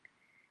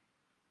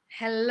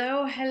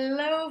Hello,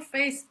 hello,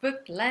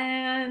 Facebook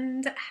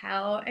land.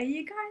 How are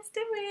you guys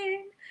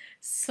doing?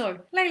 So,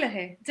 Layla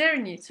here,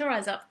 daring you to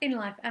rise up in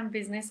life and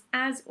business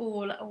as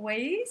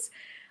always.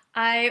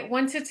 I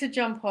wanted to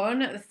jump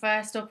on at the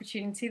first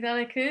opportunity that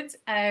I could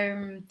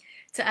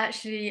to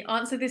actually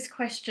answer this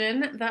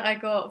question that I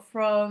got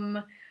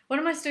from one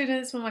of my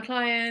students, one of my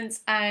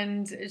clients,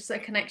 and just a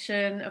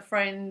connection, a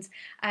friend,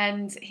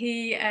 and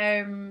he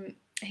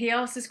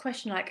asked this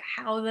question like,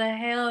 "How the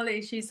hell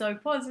is she so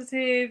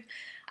positive?"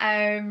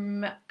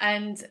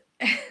 And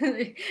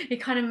he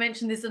kind of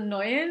mentioned this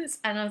annoyance,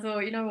 and I thought,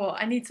 you know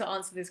what, I need to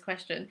answer this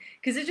question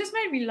because it just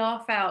made me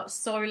laugh out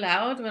so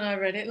loud when I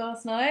read it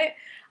last night.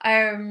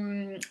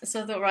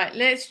 So I thought, right,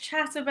 let's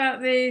chat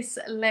about this,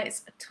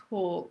 let's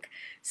talk.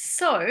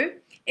 So,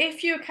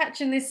 if you're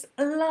catching this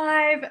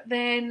live,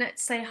 then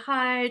say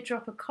hi,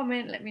 drop a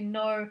comment, let me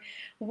know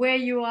where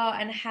you are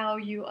and how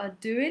you are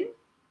doing.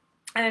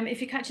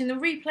 If you're catching the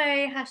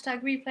replay,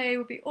 hashtag replay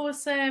would be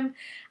awesome.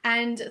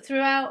 And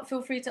throughout,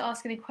 feel free to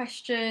ask any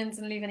questions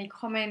and leave any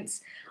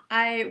comments.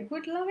 I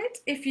would love it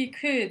if you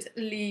could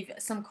leave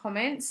some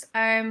comments.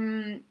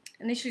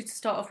 Initially to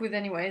start off with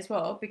anyway as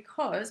well,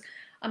 because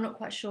I'm not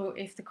quite sure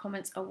if the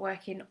comments are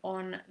working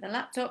on the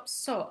laptop.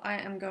 So I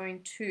am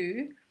going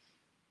to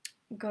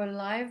go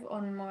live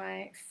on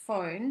my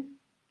phone.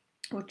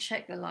 We'll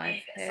check the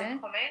live here.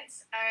 Some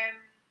comments.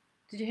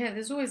 Did you hear?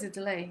 There's always a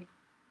delay.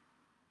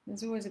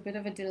 There's always a bit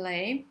of a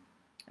delay.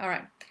 All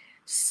right.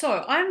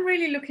 So I'm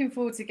really looking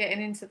forward to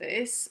getting into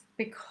this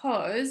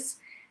because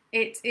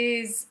it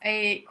is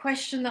a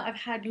question that I've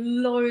had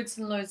loads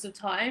and loads of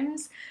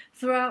times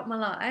throughout my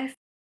life.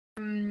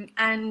 And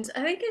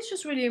I think it's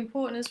just really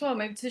important as well,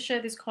 maybe to share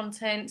this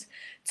content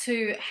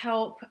to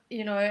help,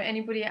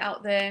 anybody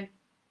out there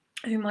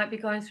who might be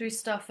going through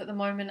stuff at the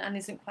moment and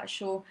isn't quite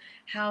sure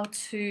how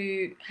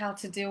to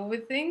deal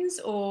with things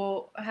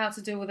or how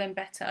to deal with them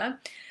better.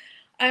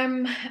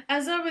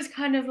 As I was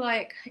kind of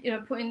like,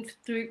 putting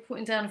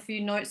down a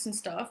few notes and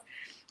stuff,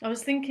 I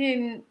was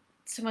thinking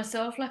to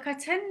myself, like, I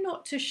tend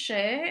not to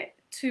share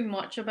too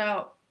much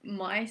about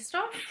my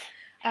stuff,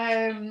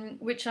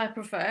 which I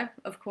prefer,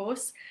 of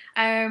course.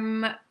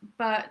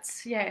 But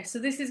yeah, so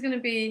this is going to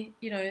be,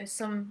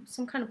 some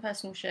kind of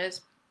personal shares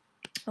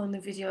on the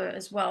video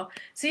as well.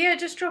 So yeah,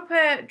 just drop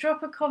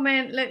a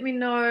comment, let me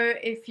know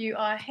if you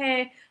are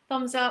here,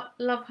 thumbs up,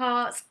 love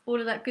hearts, all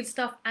of that good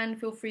stuff, and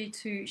feel free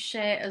to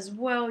share as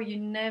well. You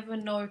never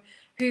know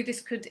who this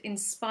could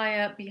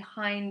inspire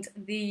behind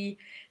the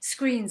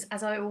screens,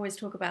 as I always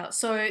talk about.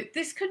 So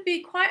this could be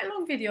quite a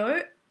long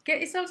video.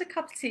 Get yourselves a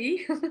cup of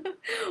tea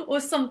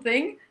or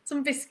something,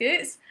 some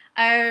biscuits,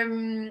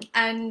 and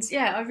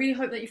yeah, I really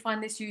hope that you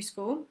find this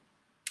useful.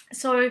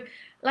 So,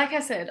 like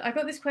I said, I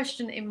got this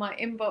question in my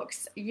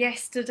inbox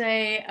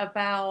yesterday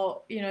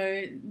about,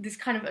 this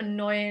kind of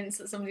annoyance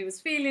that somebody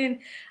was feeling,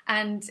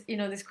 and,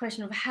 this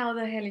question of how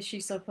the hell is she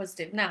so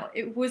positive? Now,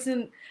 it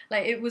wasn't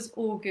like it was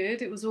all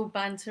good, it was all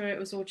banter, it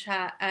was all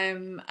chat,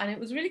 and it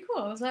was really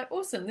cool. I was like,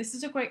 awesome, this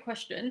is a great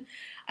question,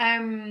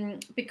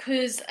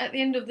 because at the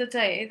end of the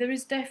day, there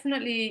is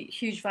definitely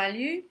huge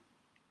value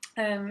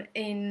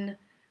in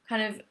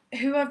kind of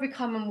who I've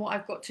become and what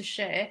I've got to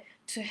share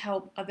to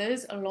help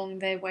others along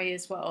their way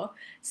as well.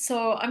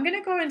 So I'm going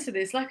to go into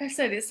this. Like I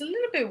said, it's a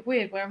little bit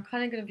weird where I'm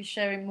kind of going to be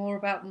sharing more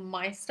about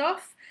my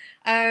stuff.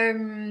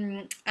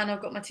 And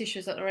I've got my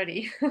tissues at the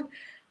ready.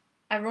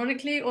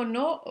 Ironically or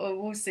not, or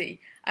we'll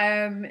see.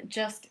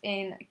 Just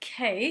in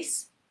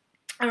case.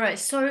 All right,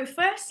 so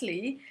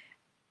firstly,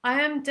 I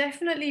am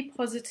definitely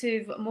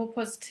positive, more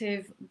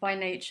positive by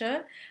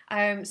nature.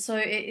 So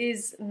it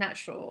is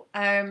natural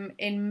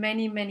in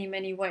many, many,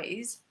 many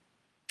ways.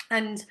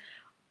 And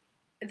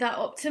that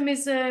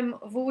optimism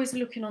of always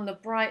looking on the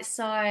bright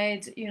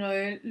side,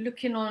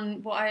 looking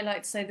on what I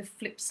like to say the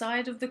flip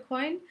side of the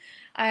coin,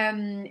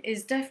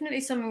 is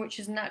definitely something which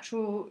is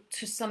natural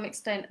to some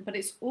extent, but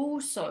it's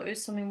also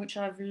something which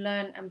I've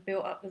learned and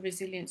built up the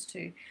resilience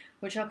to,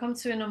 which I'll come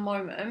to in a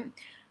moment.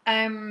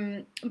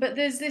 But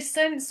there's this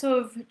sense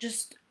of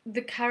just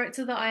the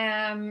character that I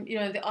am,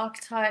 the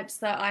archetypes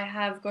that I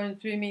have going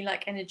through me,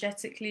 like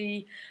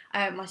energetically,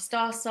 my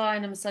star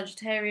sign, I'm a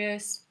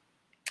Sagittarius,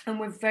 and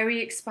we're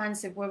very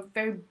expansive, we're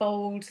very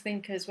bold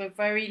thinkers, we're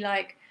very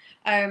like,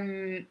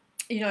 kind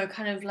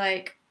of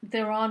like,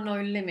 there are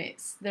no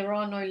limits,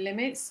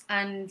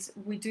 and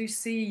we do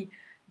see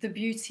the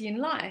beauty in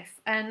life.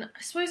 And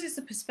I suppose it's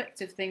a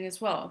perspective thing as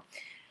well.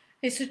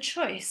 It's a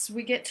choice.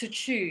 We get to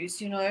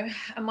choose,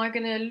 am I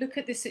going to look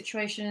at this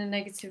situation in a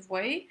negative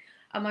way?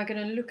 Am I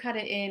going to look at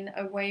it in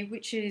a way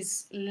which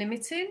is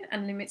limiting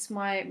and limits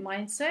my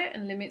mindset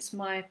and limits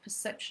my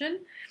perception?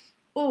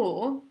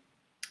 Or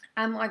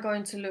am I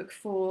going to look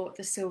for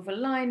the silver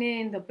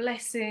lining, the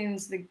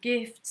blessings, the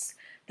gifts,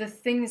 the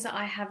things that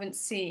I haven't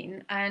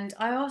seen? And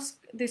I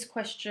ask this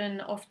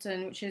question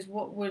often, which is,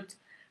 what would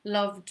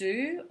love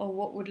do, or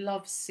what would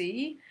love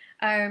see?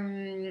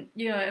 And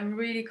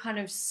really kind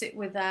of sit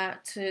with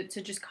that to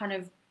just kind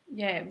of,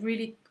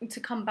 really to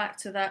come back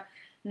to that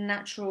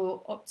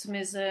natural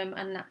optimism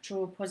and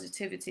natural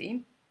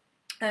positivity.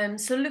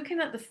 So looking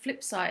at the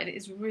flip side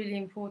is really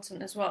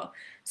important as well.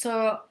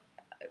 So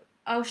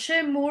I'll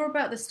share more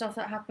about the stuff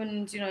that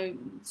happened,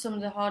 some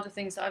of the harder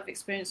things that I've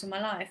experienced in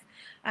my life.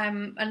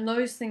 And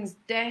those things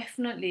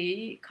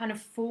definitely kind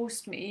of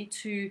forced me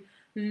to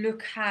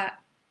look at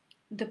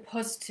the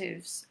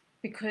positives,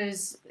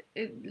 because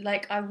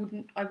I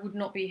would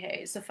not be here.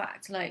 It's a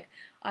fact. Like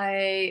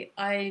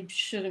I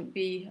shouldn't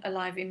be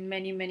alive in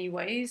many, many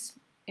ways.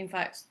 In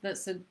fact,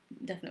 that's a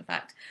definite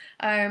fact.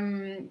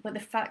 But the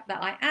fact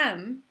that I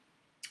am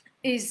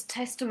is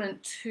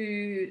testament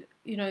to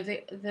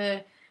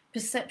the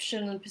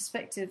perception and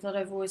perspective that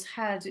I've always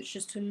had. It's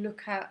just to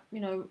look at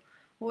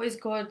what is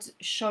God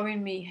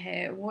showing me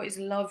here, what is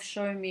love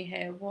showing me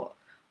here,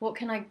 what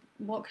can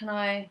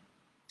I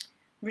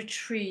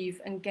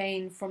retrieve and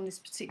gain from this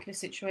particular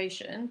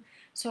situation.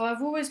 So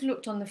I've always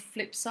looked on the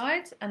flip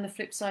side, and the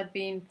flip side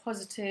being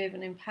positive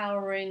and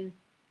empowering,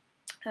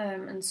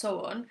 and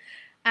so on.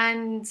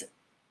 And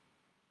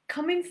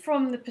coming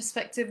from the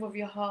perspective of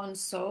your heart and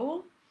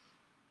soul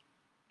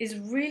is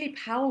really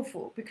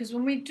powerful, because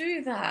when we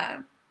do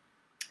that,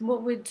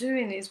 what we're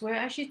doing is we're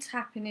actually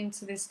tapping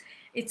into this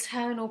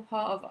eternal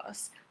part of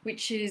us,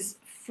 which is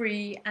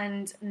free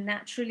and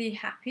naturally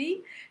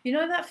happy. You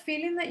know that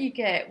feeling that you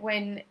get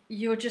when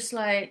you're just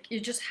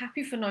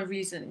happy for no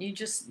reason. You're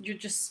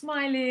just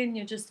smiling,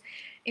 you're just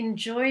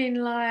enjoying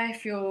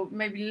life, you're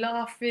maybe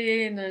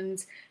laughing,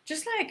 and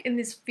just like in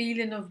this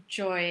feeling of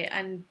joy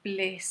and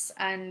bliss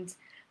and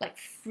like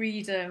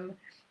freedom,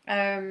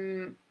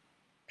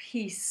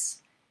 peace.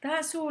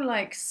 That's all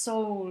like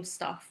soul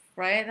stuff,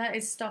 right? That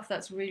is stuff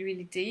that's really,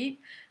 really deep.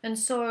 And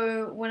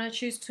so when I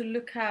choose to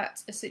look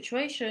at a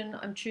situation,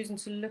 I'm choosing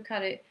to look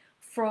at it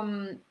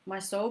from my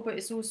soul. But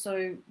it's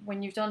also,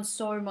 when you've done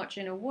so much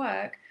inner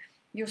work,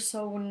 your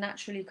soul will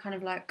naturally kind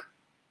of like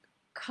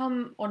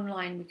come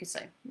online, we could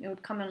say. It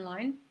would come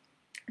online.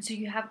 So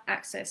you have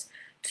access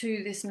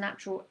to this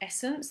natural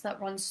essence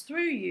that runs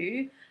through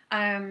you,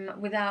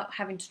 without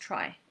having to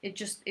try. It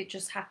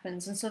just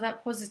happens. And so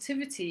that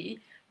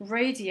positivity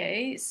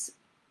radiates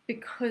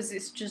because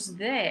it's just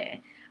there.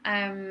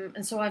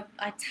 And so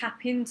I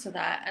tap into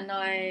that, and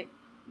I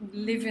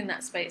live in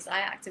that space. I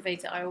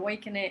activate it, I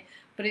awaken it,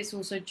 but it's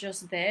also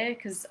just there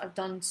because I've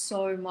done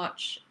so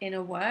much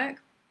inner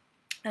work.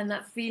 And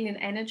that feeling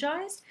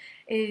energized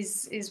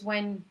is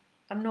when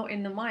I'm not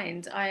in the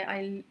mind.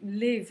 I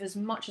live as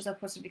much as I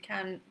possibly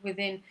can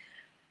within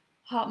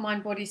heart,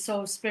 mind, body,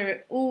 soul,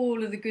 spirit,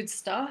 all of the good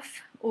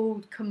stuff,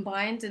 all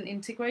combined and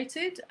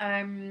integrated.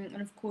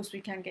 And of course,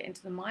 we can get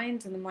into the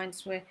mind, and the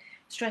mind's where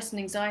stress and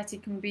anxiety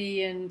can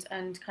be, and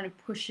kind of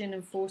pushing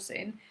and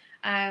forcing.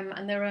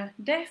 And there are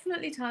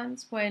definitely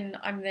times when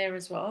I'm there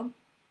as well.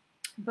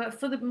 But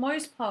for the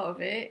most part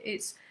of it,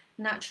 it's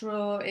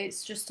natural,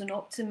 it's just an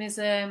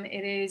optimism,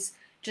 it is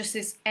just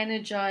this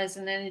energized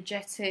and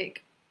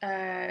energetic,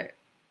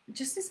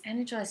 just this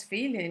energized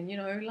feeling.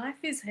 Life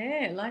is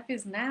here, life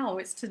is now,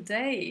 it's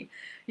today.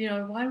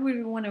 Why would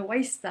we want to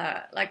waste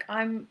that? Like,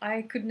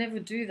 I could never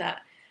do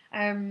that.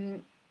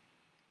 um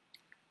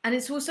and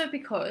it's also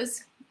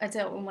because I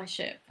dealt with my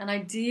shit, and I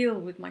deal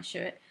with my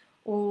shit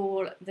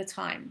all the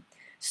time.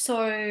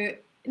 So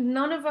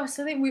none of us,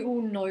 I think we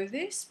all know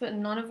this, but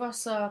none of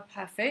us are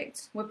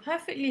perfect. We're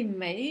perfectly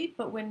made,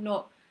 but we're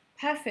not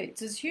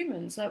perfect as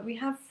humans. Like, we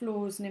have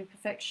flaws and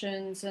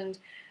imperfections, and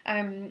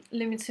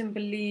limiting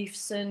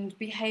beliefs and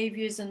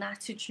behaviors and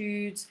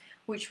attitudes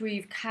which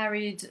we've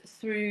carried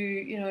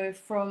through,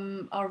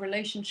 from our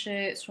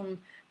relationships, from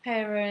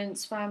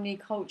parents, family,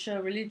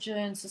 culture,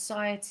 religion,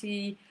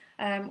 society,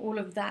 all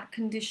of that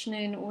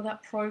conditioning, all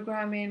that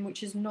programming,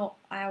 which is not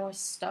our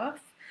stuff.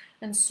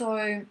 And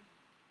so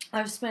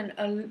I've spent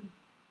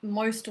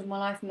most of my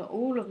life, not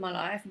all of my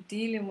life,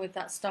 dealing with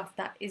that stuff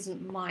that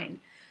isn't mine.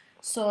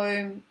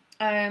 So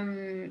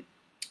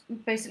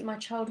basically, my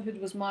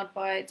childhood was marred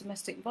by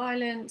domestic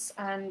violence,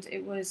 and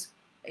it was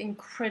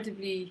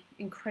incredibly,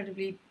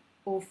 incredibly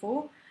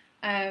awful,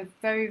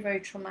 very,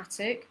 very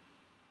traumatic,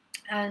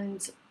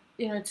 and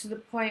to the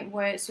point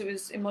where it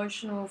was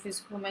emotional,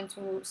 physical,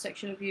 mental,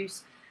 sexual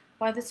abuse.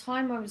 By the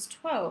time I was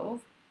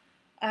 12,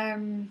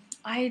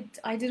 I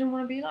didn't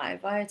want to be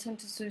alive. I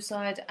attempted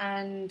suicide,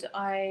 and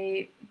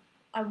I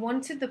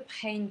wanted the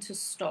pain to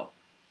stop.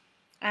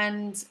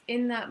 And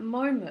in that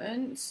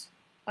moment,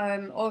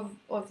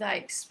 of that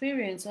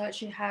experience, I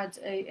actually had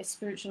a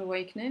spiritual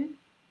awakening.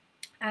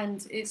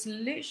 And it's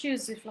literally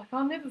as if, like,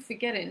 I'll never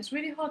forget it. It's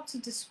really hard to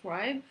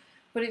describe,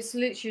 but it's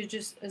literally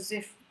just as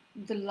if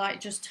the light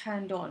just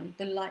turned on.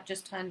 The light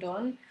just turned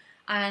on.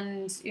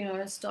 And,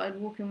 I started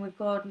walking with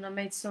God, and I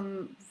made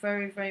some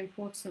very, very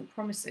important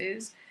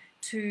promises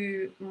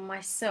to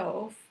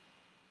myself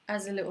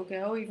as a little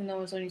girl, even though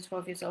I was only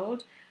 12 years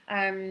old,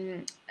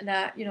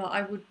 that,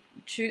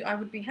 I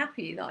would be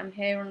happy, that I'm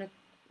here on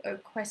a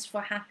quest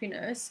for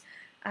happiness,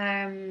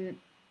 and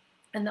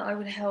that I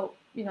would help,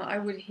 I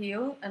would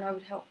heal, and I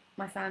would help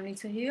my family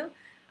to heal,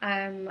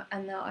 and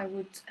that I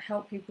would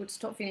help people to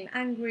stop feeling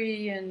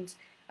angry, and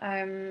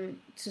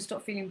to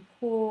stop feeling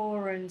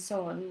poor, and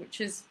so on,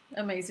 which is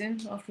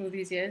amazing after all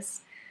these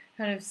years.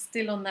 kind of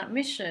still on that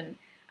mission.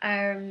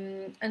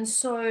 And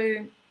so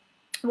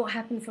what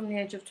happened from the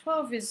age of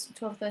 12 is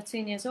 12,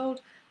 13 years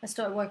old, I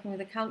started working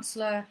with a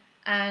counsellor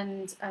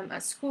and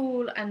at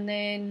school, and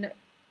then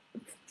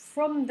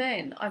from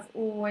then I've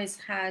always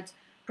had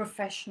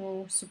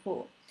professional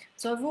support.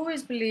 So I've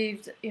always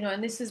believed,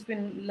 and this has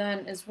been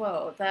learned as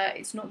well, that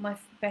it's not my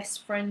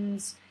best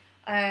friend's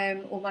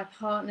or my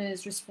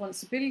partner's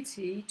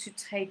responsibility to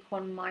take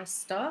on my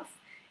stuff.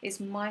 It's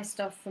my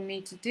stuff for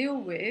me to deal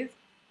with.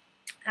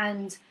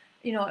 And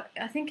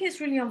I think it's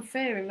really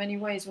unfair in many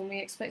ways when we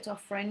expect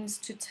our friends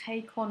to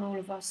take on all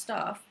of our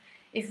stuff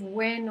if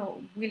we're not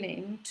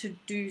willing to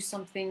do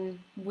something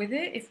with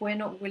it, if we're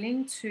not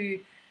willing to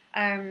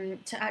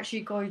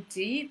actually go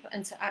deep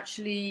and to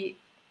actually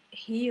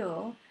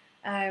heal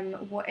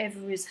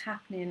whatever is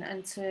happening,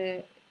 and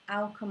to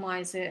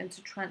alchemize it and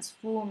to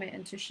transform it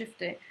and to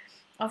shift it.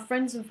 Our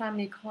friends and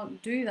family can't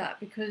do that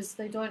because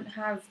they don't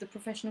have the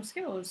professional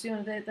skills.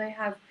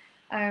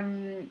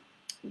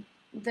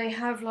 They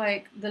have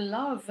like the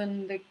love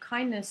and the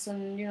kindness,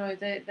 and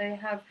they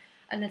have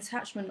an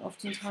attachment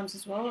oftentimes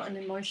as well, an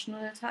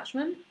emotional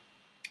attachment,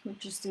 which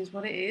just is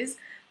what it is.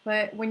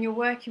 But when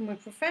you're working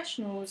with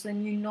professionals,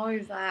 then you know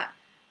that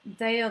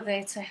they are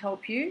there to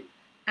help you,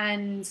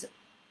 and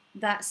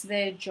that's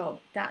their job,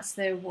 that's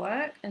their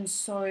work, and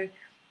so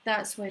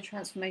that's where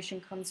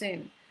transformation comes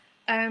in.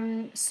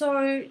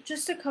 So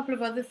just a couple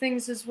of other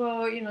things as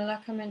well,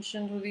 like I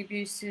mentioned, all the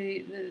abuse,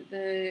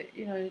 the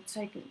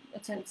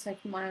attempt to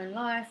take my own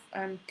life,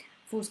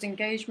 forced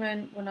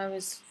engagement when I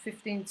was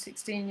 15,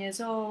 16 years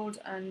old,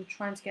 and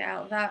trying to get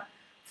out of that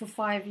for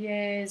 5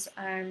 years,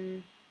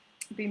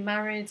 been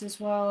married as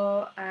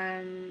well,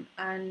 and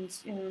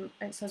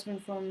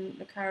ex-husband from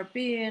the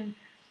Caribbean,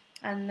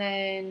 and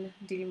then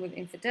dealing with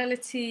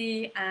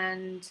infidelity,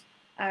 and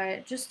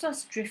just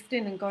us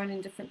drifting and going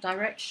in different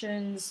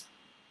directions,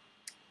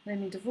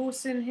 then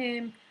divorcing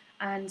him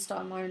and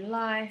starting my own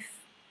life,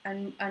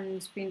 and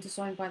being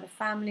disowned by the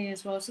family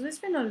as well. So there's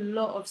been a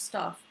lot of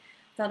stuff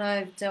that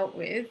I've dealt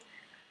with.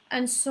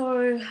 And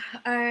so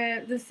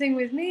the thing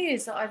with me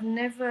is that I've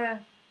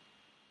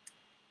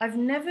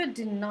never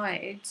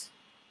denied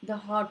the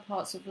hard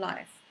parts of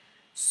life.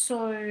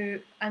 So,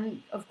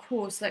 and of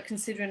course, like,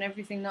 considering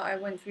everything that I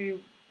went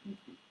through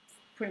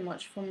pretty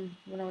much from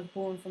when I was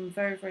born, from a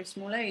very, very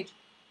small age,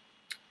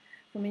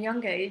 from a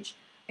young age,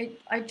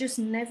 I just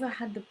never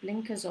had the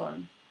blinkers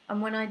on.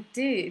 And when I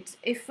did,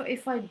 if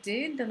I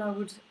did, then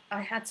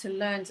I had to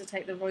learn to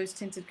take the rose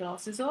tinted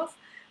glasses off,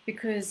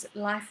 because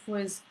life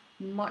was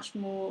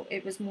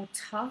it was more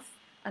tough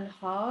and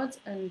hard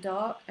and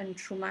dark and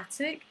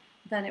traumatic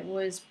than it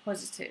was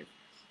positive.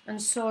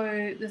 And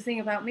so the thing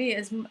about me,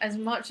 as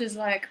much as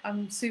like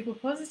I'm super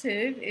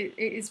positive, it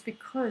is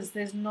because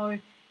there's no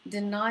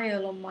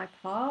denial on my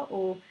part,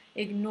 or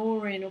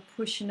ignoring or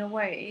pushing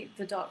away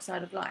the dark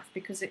side of life,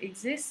 because it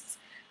exists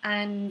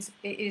and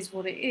it is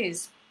what it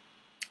is.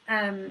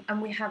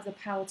 And we have the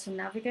power to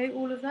navigate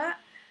all of that.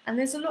 And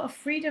there's a lot of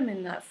freedom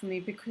in that for me,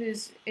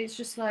 because it's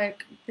just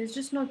like there's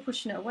just no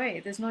pushing it away,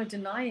 there's no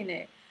denying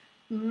it.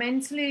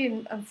 Mentally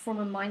and from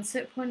a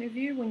mindset point of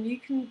view, when you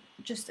can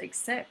just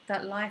accept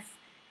that life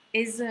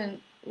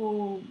isn't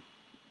all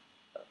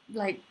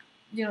like,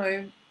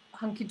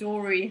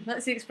 hunky-dory.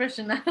 That's the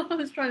expression now. I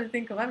was trying to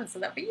think of, I haven't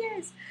said that, but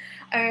yes.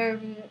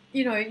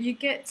 You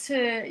get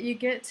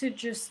to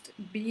just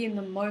be in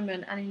the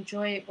moment and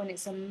enjoy it when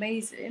it's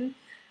amazing,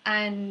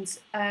 and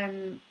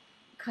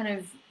kind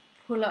of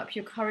pull up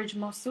your courage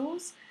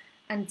muscles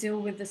and deal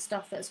with the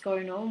stuff that's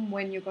going on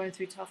when you're going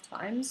through tough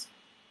times.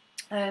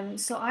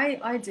 So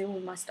I deal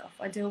with my stuff.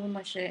 I deal with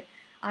my shit.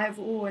 I've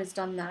always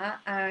done that,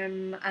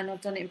 and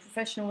I've done it in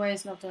professional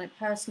ways, and I've done it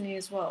personally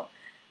as well.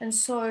 And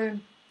so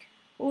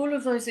all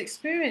of those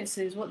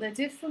experiences, what they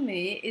did for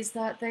me is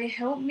that they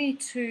helped me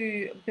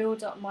to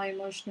build up my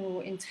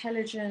emotional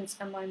intelligence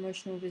and my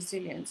emotional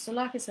resilience. So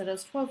like I said, I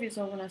was 12 years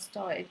old when I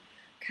started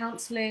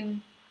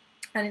counselling,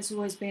 and it's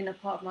always been a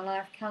part of my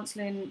life.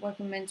 Counselling,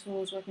 working with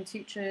mentors, working with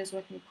teachers,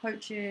 working with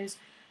coaches,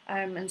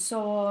 and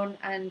so on,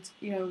 and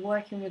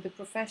working with the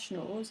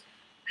professionals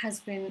has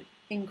been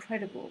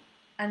incredible.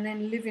 And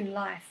then living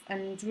life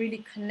and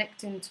really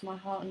connecting to my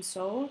heart and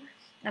soul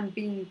and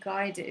being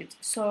guided.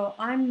 So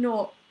I'm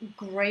not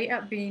great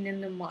at being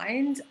in the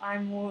mind.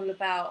 I'm all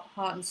about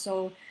heart and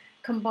soul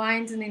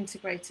combined and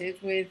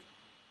integrated with,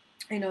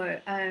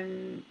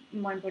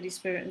 mind, body,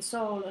 spirit, and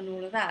soul, and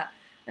all of that.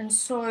 And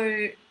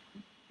so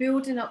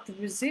building up the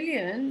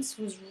resilience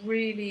was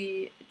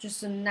really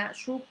just a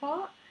natural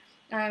part,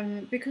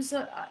 because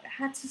I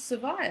had to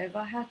survive.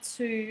 I had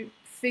to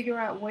figure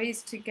out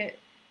ways to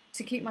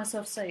keep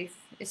myself safe,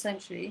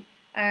 essentially.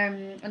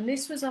 And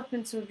this was up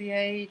until the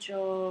age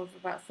of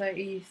about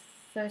 30,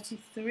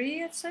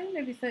 33, I'd say,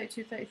 maybe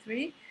 32,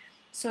 33.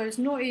 So it's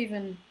not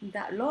even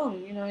that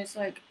long, it's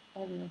like, I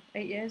don't know,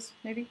 8 years,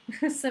 maybe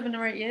 7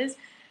 or 8 years.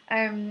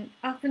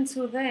 Up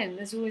until then,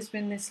 there's always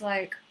been this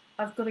like,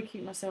 I've got to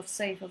keep myself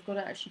safe, I've got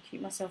to actually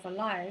keep myself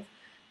alive,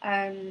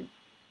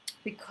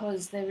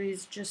 because there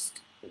is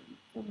just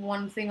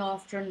one thing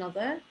after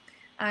another.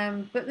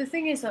 But the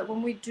thing is that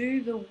when we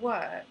do the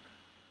work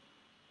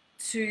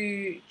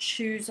to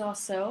choose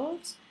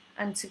ourselves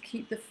and to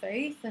keep the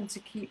faith and to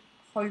keep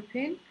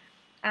hoping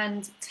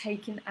and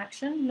taking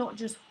action, not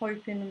just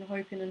hoping and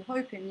hoping and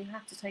hoping, you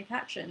have to take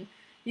action.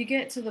 You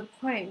get to the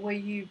point where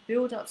you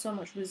build up so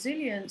much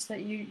resilience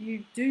that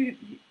you do,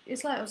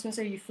 it's like I was going to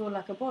say, you feel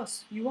like a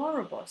boss. You are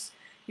a boss.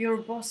 You're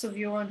a boss of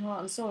your own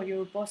heart and soul.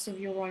 You're a boss of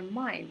your own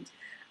mind.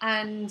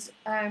 And,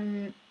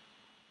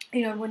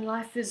 you know, when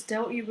life has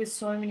dealt you with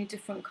so many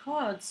different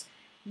cards,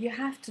 you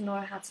have to know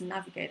how to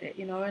navigate it,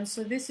 you know. And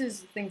so this is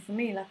the thing for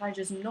me, like I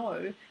just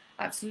know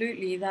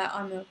absolutely that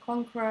I'm a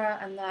conqueror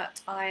and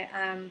that I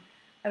am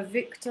a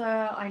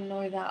victor. I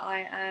know that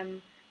I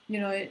am, you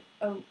know,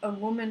 a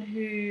woman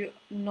who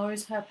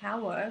knows her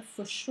power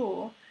for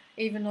sure,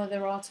 even though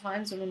there are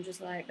times when I'm just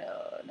like, no,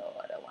 I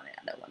don't want it,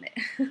 I don't want it.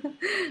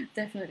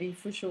 Definitely,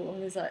 for sure.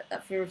 There's like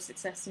that fear of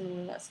success and all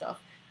of that stuff.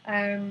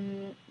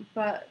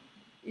 But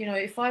you know,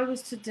 if I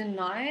was to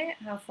deny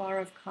how far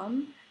I've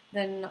come,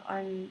 then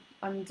I'm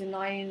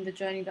denying the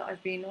journey that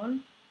I've been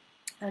on,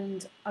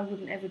 and I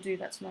wouldn't ever do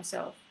that to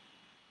myself.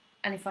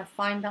 And if I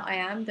find that I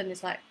am, then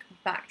it's like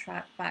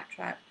backtrack,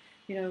 backtrack.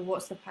 You know,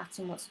 what's the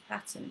pattern? What's the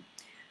pattern?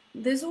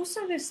 There's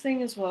also this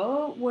thing as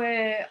well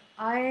where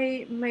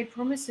I made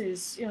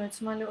promises, you know,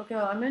 to my little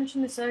girl. I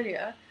mentioned this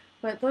earlier,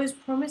 but those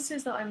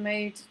promises that I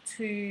made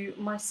to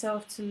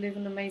myself to live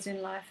an amazing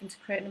life and to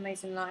create an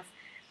amazing life,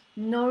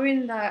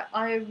 knowing that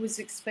I was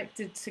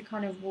expected to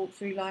kind of walk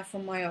through life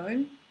on my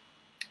own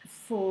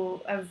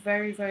for a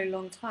very, very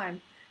long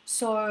time.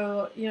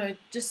 So, you know,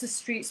 just the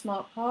street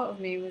smart part of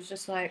me was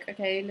just like,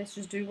 okay, let's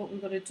just do what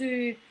we've got to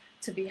do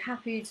to be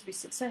happy, to be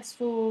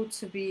successful,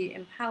 to be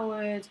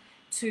empowered,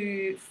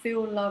 to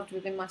feel loved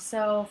within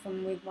myself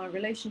and with my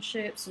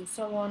relationships and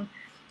so on.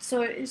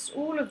 So it's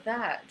all of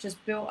that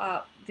just built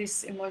up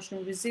this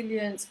emotional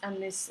resilience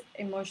and this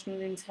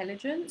emotional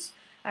intelligence,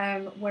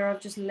 where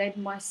I've just led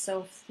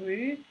myself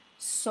through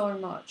so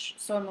much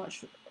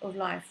of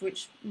life,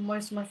 which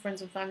most of my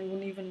friends and family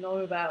wouldn't even know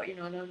about, you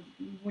know, and I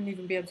wouldn't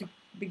even be able to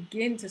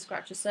begin to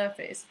scratch the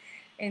surface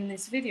in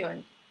this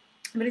video.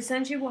 But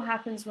essentially, what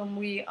happens when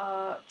we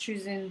are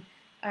choosing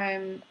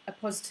a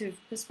positive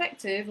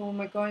perspective, or when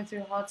we're going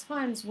through hard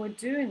times, we're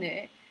doing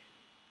it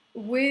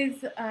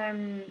with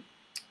the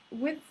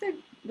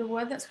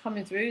word that's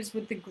coming through is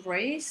with the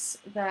grace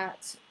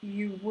that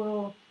you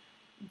will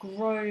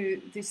grow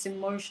this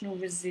emotional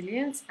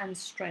resilience and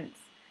strength.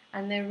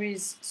 And there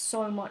is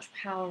so much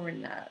power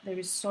in that. There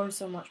is so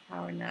much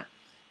power in that.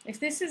 If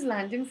this is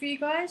landing for you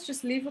guys,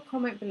 just leave a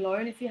comment below.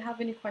 And if you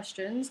have any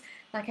questions,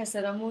 like I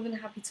said, I'm more than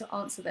happy to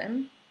answer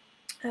them.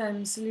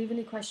 So leave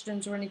any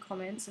questions or any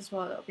comments as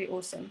well. That would be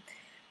awesome.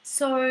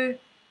 So,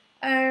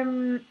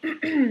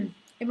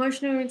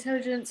 emotional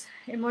intelligence,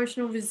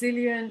 emotional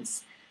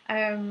resilience,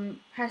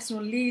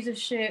 personal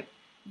leadership,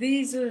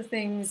 these are the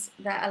things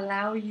that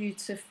allow you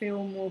to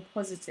feel more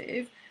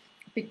positive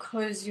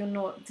because you're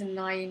not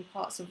denying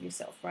parts of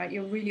yourself, right?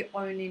 You're really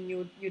owning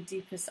your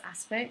deepest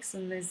aspects,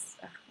 and it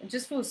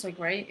just feels so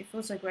great. It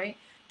feels so great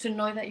to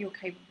know that you're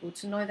capable,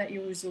 to know that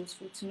you're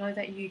resourceful, to know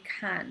that you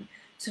can,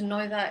 to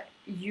know that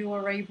you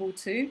are able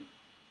to,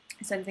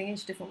 same thing,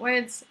 each different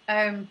words,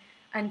 and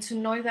to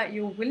know that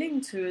you're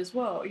willing to as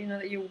well, you know,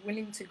 that you're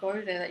willing to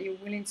go there, that you're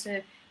willing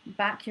to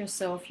back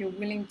yourself, you're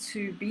willing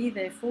to be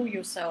there for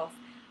yourself,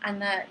 and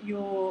that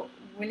you're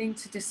willing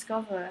to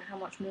discover how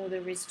much more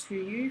there is to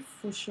you,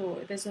 for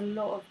sure. There's a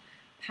lot of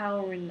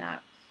power in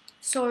that.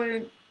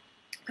 So,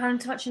 kind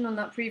of touching on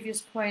that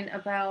previous point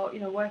about, you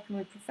know, working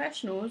with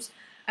professionals,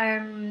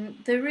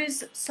 there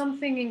is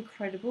something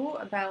incredible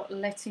about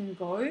letting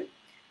go,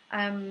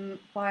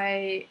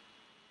 by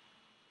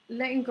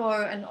letting go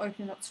and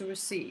opening up to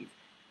receive.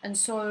 And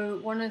so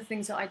one of the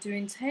things that I do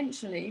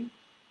intentionally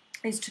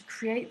is to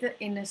create the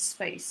inner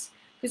space,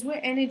 because we're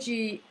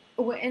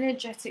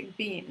energetic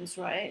beings,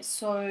 right?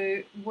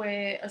 So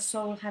we're a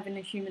soul having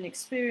a human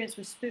experience,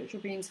 we're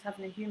spiritual beings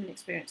having a human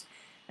experience.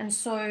 And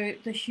so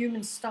the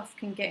human stuff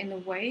can get in the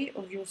way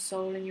of your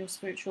soul and your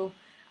spiritual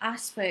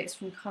aspects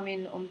from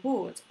coming on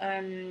board,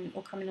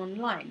 or coming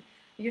online.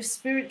 Your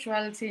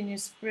spirituality and your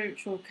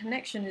spiritual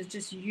connection is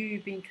just you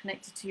being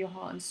connected to your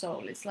heart and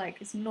soul. It's like,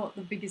 it's not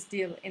the biggest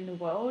deal in the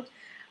world.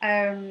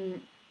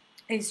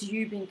 It's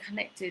you being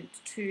connected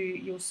to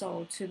your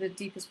soul, to the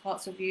deepest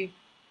parts of you,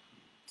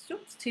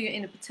 to your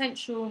inner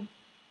potential.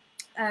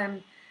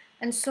 And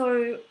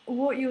so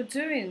what you're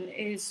doing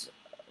is,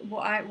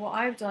 what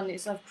I've done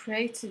is I've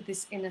created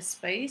this inner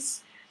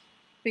space,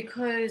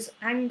 because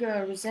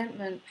anger,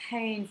 resentment,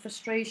 pain,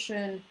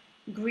 frustration,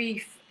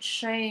 grief,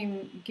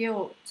 shame,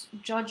 guilt,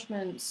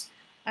 judgments,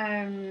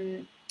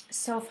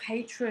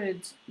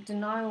 self-hatred,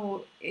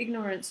 denial,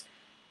 ignorance,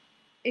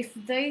 if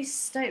they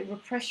stay,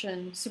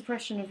 repression,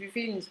 suppression of your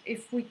feelings,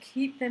 if we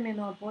keep them in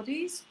our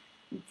bodies,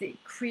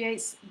 it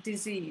creates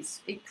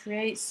disease, it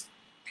creates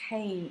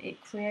pain, it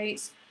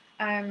creates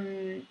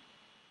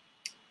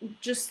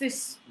just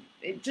this,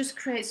 it just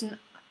creates an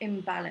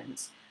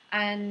imbalance.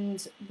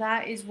 And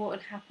that is what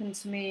had happened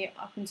to me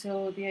up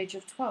until the age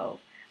of 12.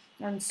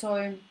 And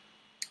so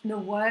the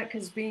work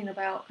has been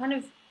about kind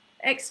of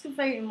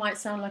excavating. Might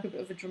sound like a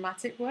bit of a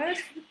dramatic word,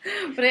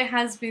 but it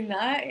has been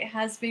that. It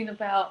has been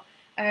about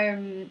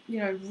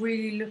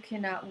really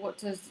looking at what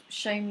does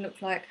shame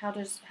look like. How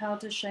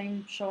does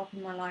shame show up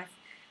in my life,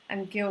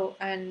 and guilt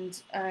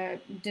and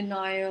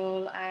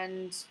denial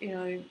and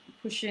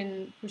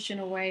pushing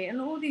away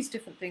and all these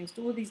different things,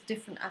 all these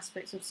different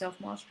aspects of self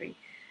mastery.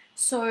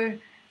 So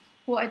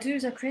what I do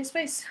is I create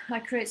space. I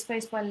create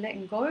space by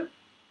letting go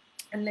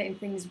and letting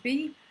things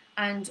be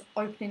and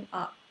opening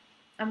up.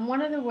 And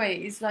one of the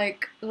ways,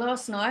 like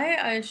last night,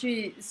 I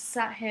actually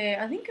sat here,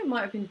 I think it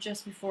might have been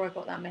just before I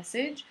got that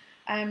message,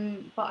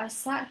 but I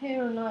sat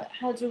here and I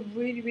had a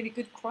really, really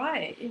good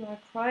cry. I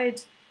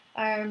cried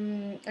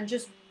and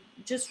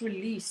just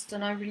released.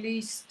 And I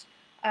released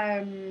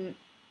a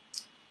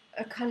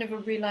kind of a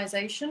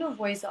realization of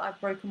ways that I've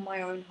broken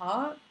my own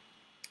heart.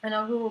 And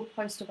I will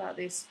post about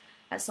this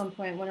at some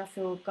point when I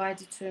feel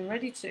guided to and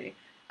ready to.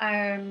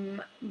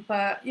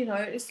 But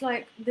it's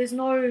like there's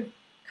no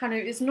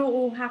it's not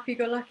all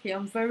happy-go-lucky.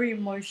 I'm very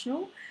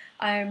emotional.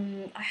 I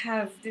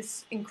have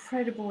this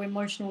incredible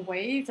emotional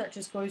wave that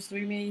just goes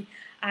through me,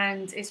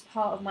 and it's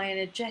part of my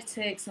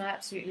energetics, and I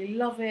absolutely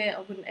love it. I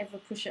wouldn't ever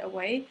push it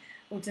away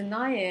or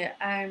deny it.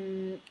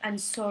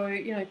 And so,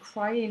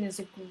 crying is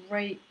a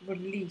great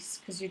release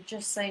because you're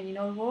just saying, you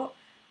know what,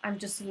 I'm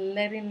just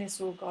letting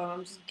this all go.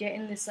 I'm just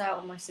getting this out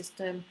of my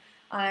system.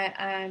 I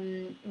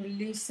am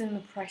releasing the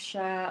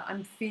pressure.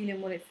 I'm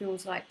feeling what it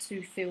feels like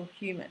to feel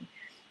human,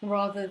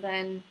 rather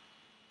than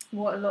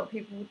what a lot of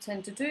people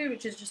tend to do,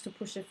 which is just to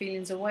push their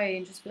feelings away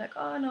and just be like,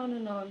 oh, no, no,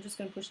 no, I'm just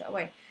going to push that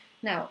away.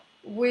 Now,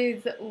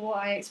 with what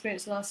I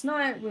experienced last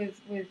night, with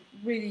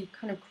really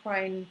kind of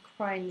crying,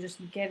 just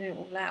getting it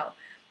all out,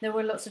 there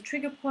were lots of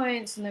trigger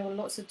points and there were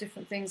lots of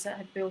different things that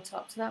had built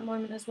up to that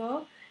moment as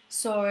well.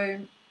 So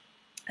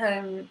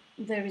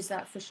there is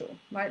that for sure,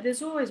 right?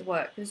 There's always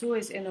work, there's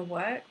always inner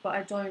work, but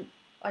I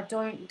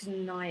don't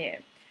deny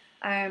it.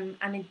 And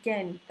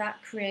again,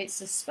 that creates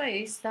the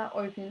space, that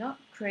opening up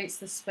creates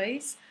the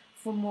space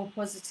for more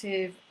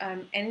positive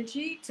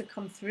energy to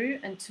come through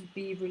and to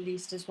be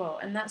released as well.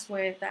 And that's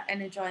where that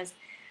energized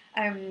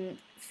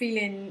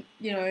feeling,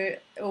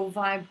 or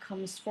vibe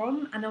comes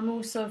from. And I'm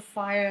also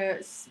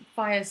fire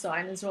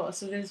sign as well,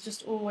 so there's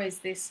just always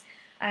this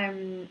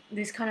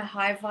this kind of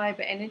high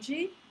vibe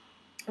energy,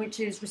 which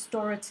is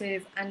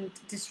restorative and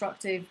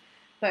destructive,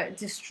 but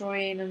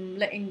destroying and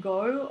letting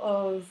go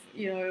of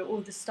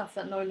all the stuff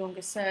that no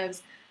longer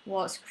serves,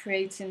 whilst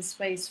creating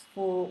space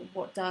for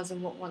what does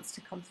and what wants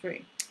to come through.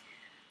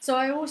 So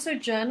I also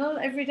journal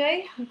every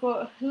day. I've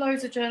got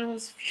loads of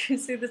journals. If you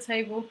can see the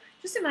table,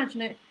 just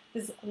imagine it.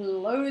 There's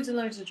loads and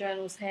loads of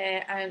journals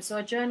here, and so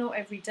I journal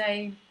every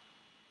day.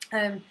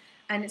 And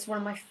it's one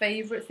of my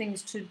favorite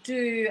things to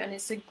do, and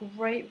it's a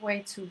great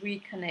way to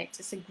reconnect.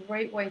 It's a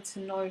great way to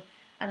know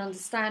and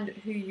understand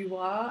who you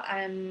are,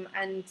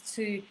 and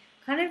to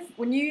kind of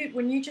when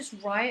you just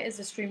write as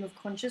a stream of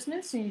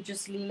consciousness and you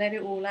just let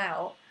it all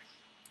out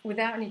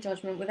without any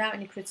judgment, without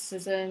any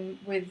criticism,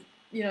 with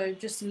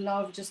just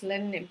love, just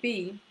letting it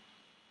be,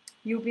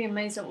 you'll be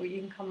amazed at what you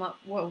can come up,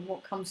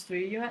 what comes through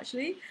you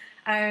actually.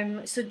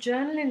 So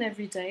journaling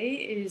every day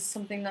is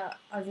something that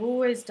I've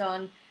always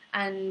done,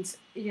 and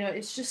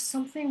it's just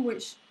something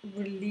which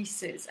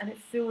releases, and it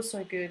feels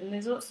so good. And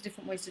there's lots of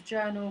different ways to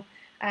journal.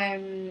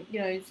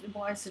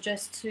 What I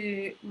suggest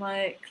to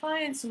my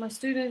clients and my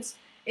students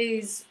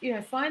is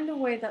find a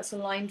way that's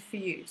aligned for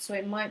you. So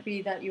it might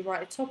be that you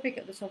write a topic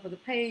at the top of the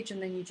page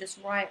and then you just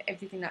write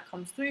everything that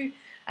comes through.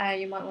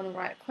 You might want to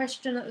write a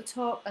question at the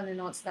top and then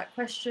answer that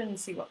question and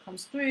see what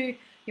comes through.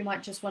 You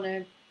might just want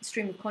to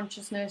stream of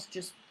consciousness,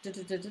 just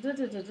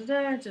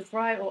just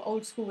write, or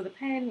old school with a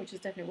pen, which is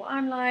definitely what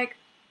I'm like.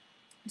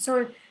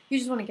 So you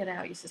just want to get it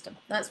out of your system.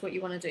 That's what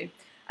you want to do.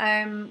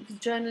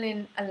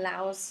 Journaling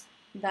allows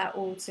that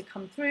all to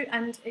come through,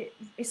 and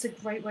it's a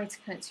great way to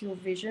connect to your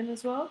vision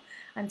as well,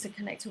 and to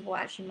connect to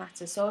what actually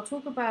matters. So I'll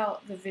talk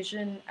about the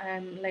vision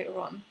later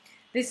on.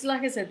 This,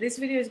 like I said, this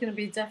video is going to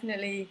be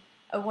definitely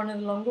one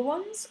of the longer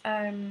ones.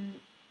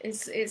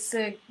 It's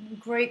a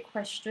great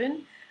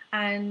question,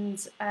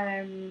 and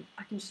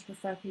I can just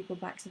refer people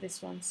back to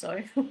this one.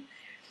 So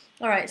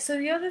all right, so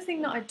the other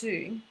thing that I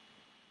do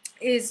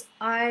is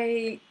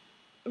I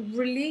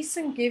release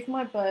and give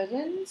my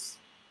burdens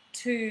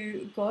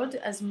to God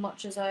as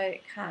much as I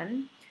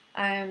can,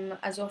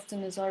 as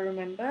often as I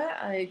remember.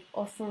 I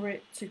offer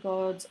it to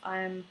God.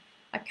 I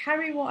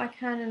carry what I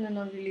can and then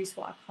I release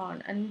what I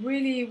can't. And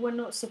really, we're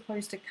not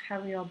supposed to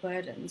carry our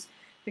burdens,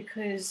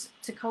 because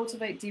to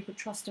cultivate deeper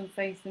trust and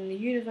faith in the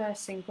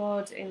universe, in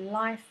God, in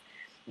life,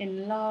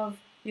 in love,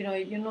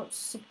 you're not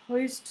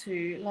supposed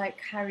to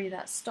carry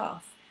that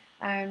stuff.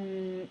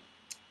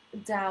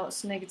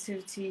 Doubts,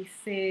 negativity,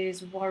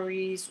 fears,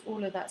 worries,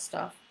 all of that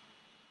stuff.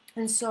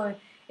 And so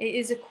it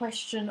is a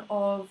question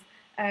of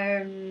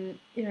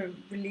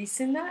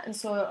releasing that. And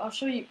so I'll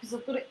show you, because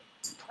I've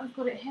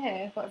got it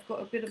here, but I've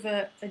got a bit of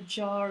a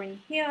jar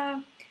in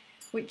here,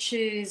 which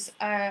is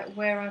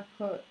where I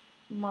put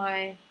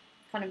my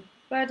kind of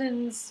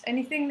burdens,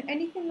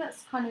 anything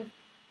that's kind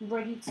of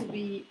ready to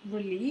be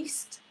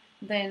released,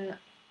 then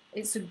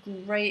it's a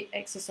great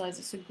exercise.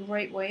 It's a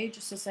great way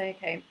just to say,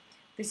 okay,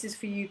 this is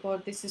for you,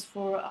 God. This is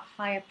for a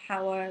higher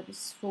power. This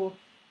is for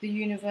the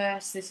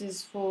universe. This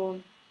is for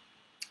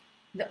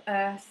the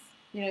earth.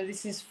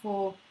 This is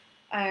for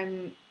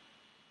um,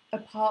 a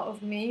part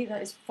of me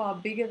that is far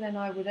bigger than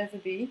I would ever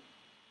be,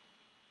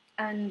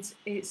 and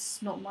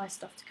it's not my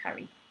stuff to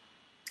carry.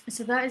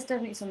 So that is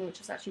definitely something which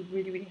has actually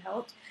really, really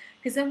helped.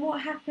 Because then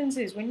what happens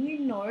is when you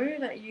know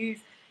that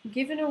you've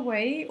given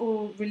away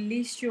or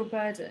released your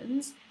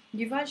burdens,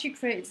 you've actually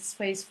created a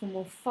space for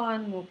more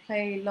fun, more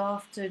play,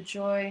 laughter,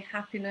 joy,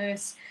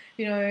 happiness.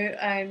 You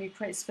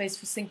create space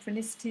for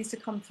synchronicities to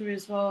come through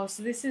as well.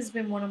 So this has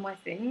been one of my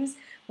things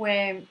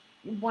where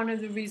one of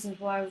the reasons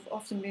why I've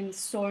often been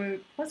so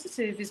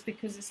positive is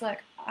because it's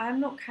like I'm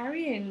not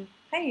carrying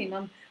pain.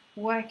 I'm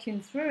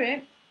working through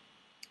it.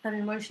 I'm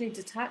emotionally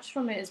detached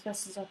from it as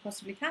best as I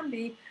possibly can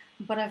be,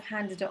 but I've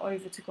handed it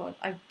over to God.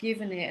 I've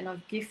given it and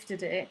I've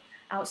gifted it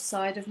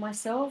outside of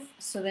myself.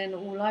 So then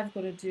all I've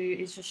got to do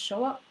is just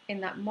show up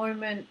in that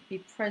moment, be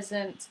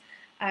present,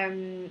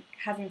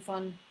 having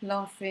fun,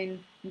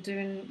 laughing,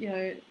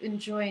 doing,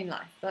 enjoying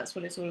life. That's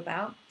what it's all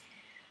about.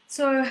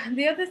 So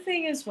the other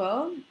thing as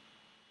well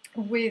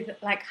with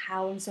like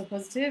how I'm so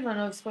positive, I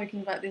know I've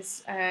spoken about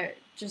this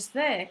just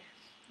there,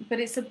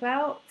 but it's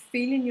about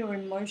feeling your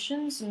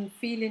emotions and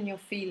feeling your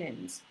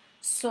feelings.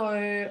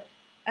 So,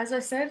 as I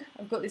said,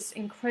 I've got this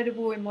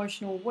incredible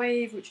emotional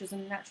wave, which is a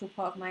natural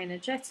part of my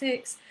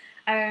energetics,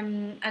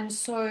 and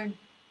so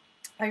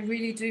I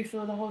really do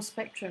feel the whole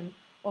spectrum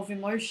of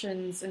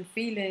emotions and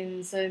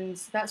feelings, and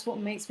that's what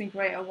makes me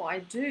great at what I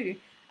do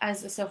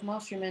as a self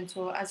mastery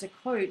mentor, as a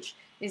coach,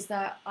 is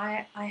that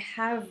I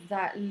have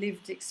that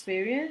lived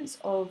experience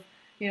of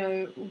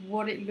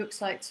what it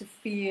looks like to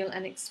feel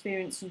and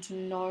experience and to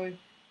know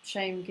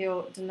shame,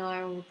 guilt,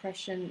 denial,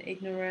 repression,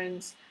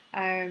 ignorance,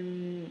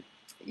 fears,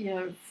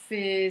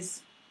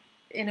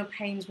 inner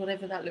pains,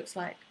 whatever that looks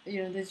like.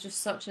 There's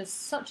just such a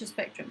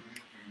spectrum.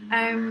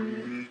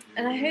 And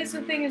here's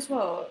the thing as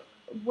well,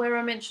 where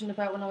I mentioned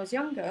about when I was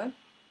younger,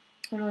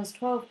 when I was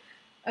 12,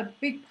 a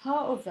big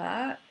part of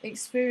that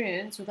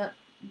experience or that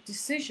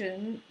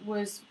decision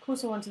was, of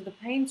course, I wanted the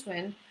pain to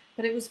end,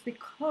 but it was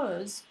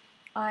because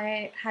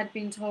I had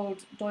been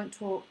told, don't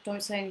talk,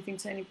 don't say anything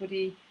to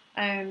anybody,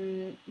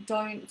 don't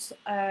tell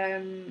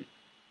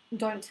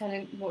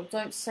well,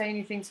 don't say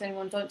anything to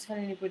anyone, don't tell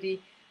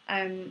anybody,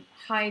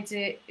 hide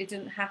it, it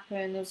didn't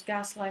happen. There was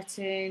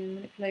gaslighting,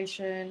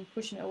 manipulation,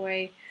 pushing it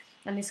away,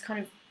 and this kind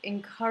of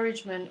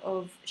encouragement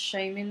of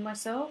shaming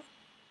myself.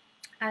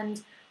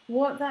 And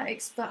what that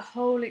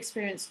whole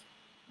experience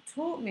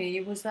taught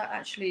me was that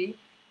actually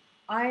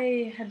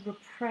I had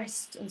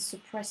repressed and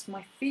suppressed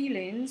my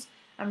feelings,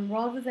 and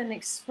rather than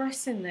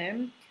expressing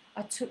them,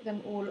 I took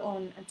them all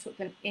on and took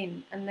them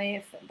in, and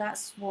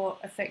that's what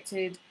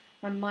affected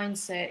my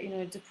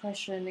mindset.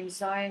 Depression,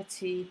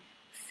 anxiety,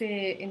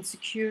 fear,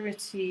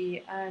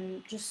 insecurity,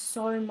 just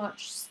so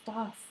much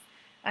stuff,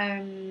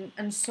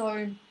 and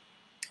so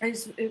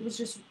it was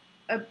just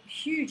a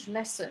huge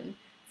lesson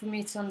for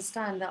me to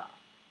understand that,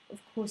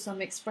 of course,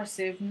 I'm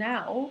expressive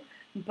now,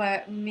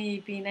 but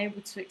me being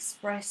able to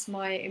express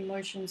my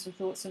emotions and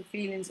thoughts and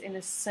feelings in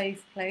a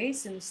safe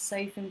place, in a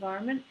safe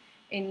environment,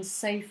 in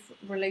safe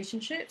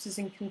relationships, as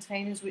in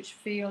containers which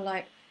feel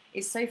like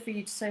it's safe for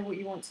you to say what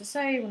you want to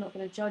say. We're not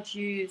going to judge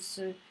you,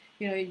 so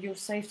you're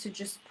safe to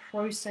just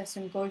process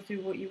and go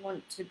through what you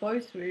want to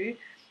go through,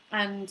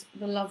 and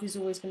the love is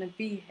always going to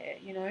be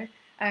here.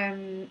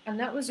 And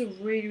that was a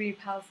really, really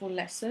powerful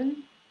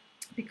lesson,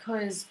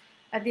 because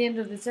at the end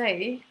of the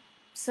day,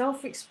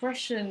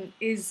 self-expression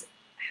is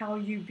how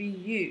you be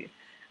you.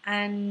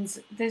 And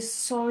there's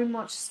so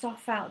much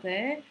stuff out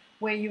there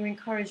where you're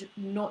encouraged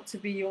not to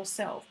be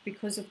yourself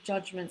because of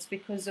judgments,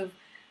 because of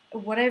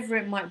whatever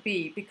it might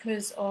be,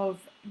 because of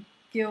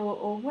guilt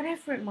or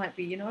whatever it might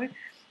be.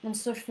 And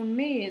so for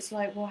me, it's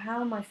like, well,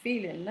 how am I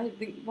feeling?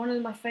 One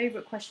of my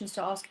favorite questions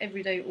to ask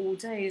every day, all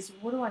day, is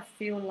what do I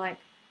feel like?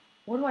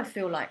 What do I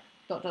feel like?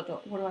 Dot dot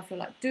dot. What do I feel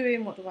like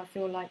doing? What do I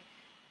feel like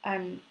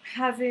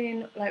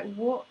having? Like,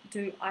 what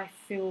do I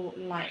feel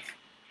like?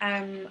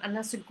 And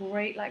that's a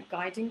great like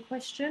guiding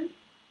question.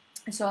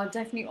 So I'll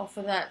definitely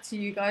offer that to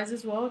you guys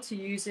as well, to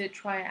use it,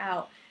 try it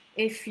out.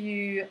 If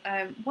you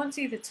want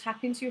to either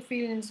tap into your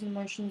feelings and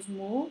emotions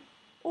more,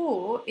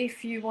 or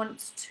if you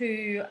want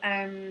to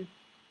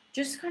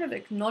just kind of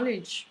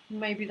acknowledge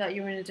maybe that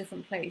you're in a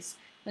different place.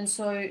 And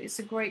so it's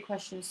a great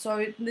question.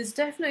 So there's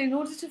definitely, in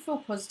order to feel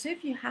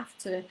positive, you have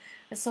to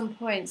at some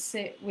point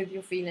sit with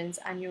your feelings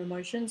and your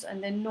emotions,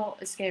 and they're not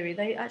as scary.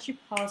 They actually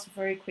pass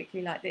very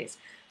quickly like this.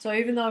 So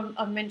even though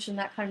I've mentioned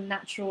that kind of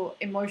natural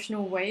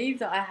emotional wave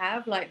that I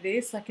have like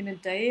this, like in a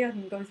day, I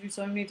can go through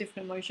so many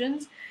different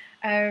emotions.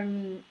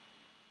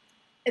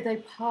 They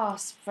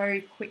pass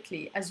very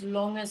quickly as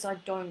long as I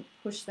don't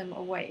push them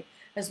away,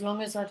 as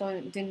long as I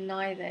don't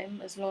deny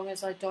them, as long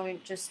as I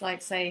don't just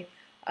like say,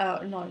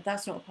 no,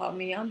 that's not a part of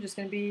me, I'm just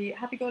going to be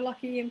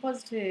happy-go-lucky and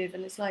positive.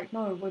 And it's like,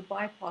 no, we're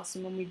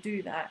bypassing when we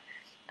do that.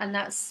 And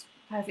that's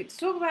perfect to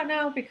talk about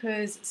now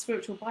because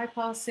spiritual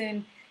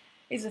bypassing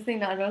is a thing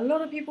that a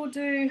lot of people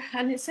do,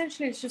 and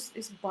essentially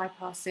it's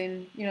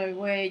bypassing,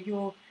 where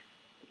you're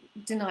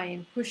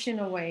denying, pushing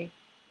away,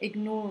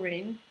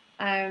 ignoring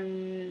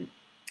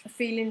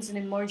feelings and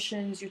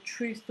emotions, your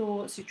true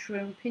thoughts, your true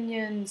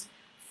opinions,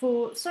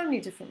 for so many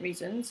different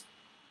reasons.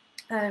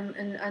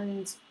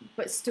 And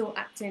but still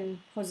acting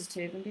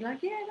positive and be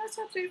like, yeah, that's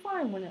absolutely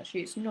fine, when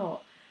actually it's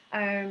not.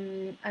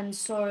 And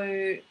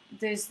so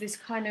there's this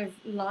kind of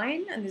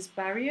line and this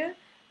barrier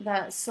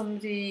that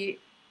somebody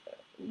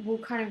will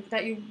kind of,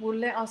 that you will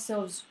let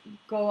ourselves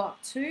go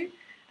up to.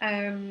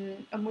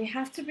 And we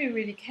have to be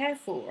really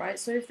careful, right?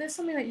 So if there's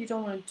something that you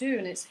don't want to do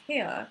and it's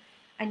here,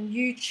 and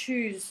you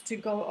choose to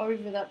go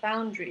over that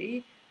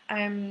boundary,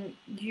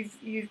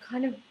 you've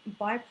kind of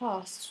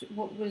bypassed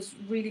what was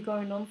really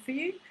going on for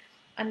you.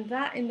 And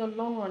that, in the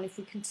long run, if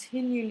we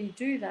continually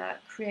do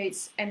that,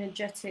 creates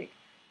energetic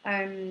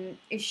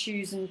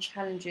issues and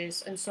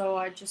challenges. And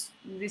so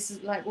this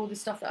is like all the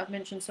stuff that I've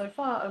mentioned so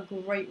far are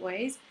great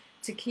ways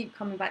to keep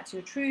coming back to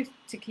your truth,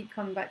 to keep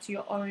coming back to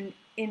your own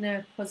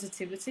inner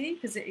positivity,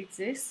 because it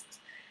exists.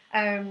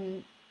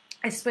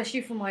 Especially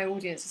for my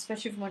audience,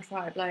 especially for my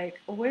tribe, like,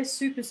 we're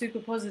super, super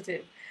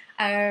positive.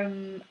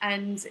 And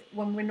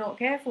when we're not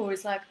careful,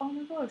 it's like, oh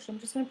my gosh, I'm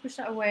just going to push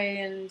that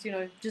away and,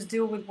 just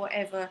deal with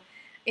whatever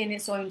in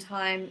its own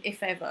time,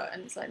 if ever.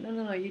 And it's like, no,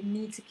 no, no, you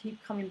need to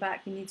keep coming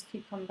back. You need to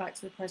keep coming back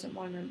to the present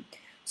moment.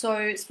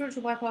 So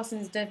spiritual bypassing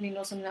is definitely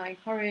not something that I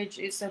encourage.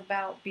 It's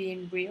about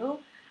being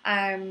real,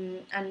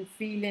 and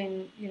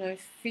feeling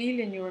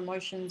your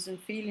emotions and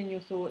feeling your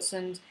thoughts,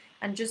 and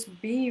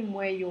just being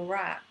where you're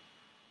at,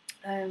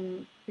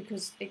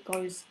 because it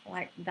goes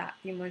like that.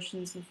 The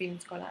emotions and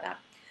feelings go like that.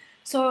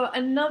 So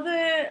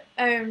another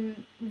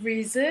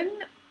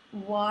reason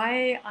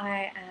why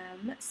I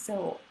am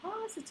so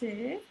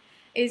positive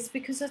is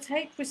because I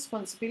take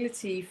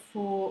responsibility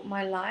for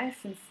my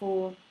life and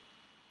for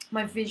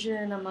my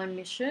vision and my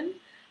mission.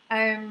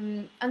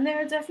 And there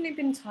have definitely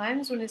been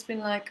times when it's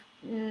been like,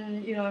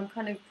 I'm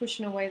kind of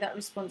pushing away that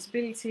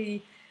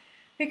responsibility.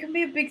 It can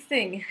be a big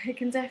thing. It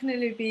can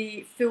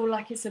definitely feel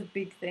like it's a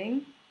big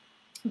thing.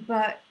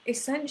 But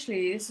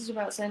essentially, this is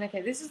about saying,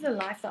 okay, this is the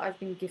life that I've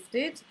been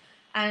gifted.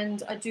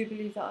 And I do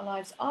believe that our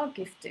lives are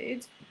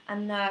gifted,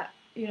 and that,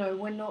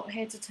 we're not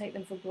here to take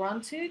them for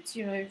granted.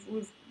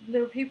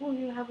 There are people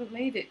who haven't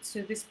made it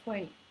to this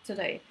point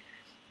today.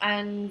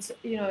 And,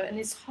 and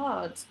it's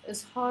hard.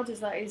 As hard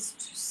as that is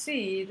to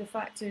see, the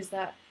fact is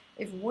that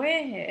if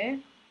we're here,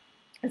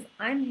 if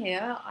I'm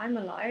here, I'm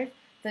alive,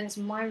 then it's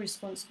my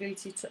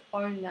responsibility to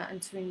own that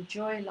and to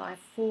enjoy life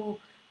for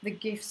the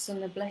gifts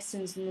and the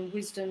blessings and the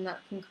wisdom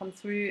that can come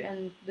through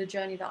and the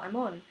journey that I'm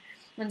on.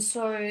 And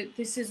so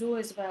this is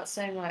always about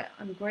saying, right,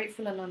 I'm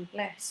grateful and I'm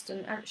blessed,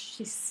 and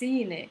actually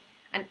seeing it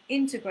and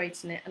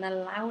integrating it and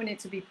allowing it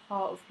to be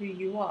part of who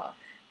you are.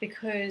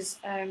 Because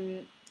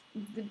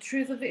the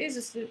truth of it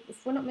is that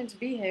if we're not meant to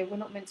be here, we're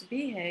not meant to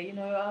be here.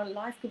 Our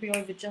life could be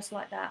over just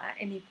like that at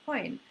any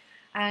point.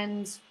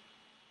 And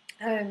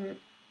um,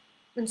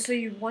 and so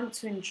you want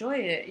to enjoy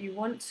it. You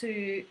want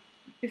to,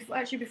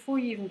 before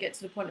you even get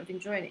to the point of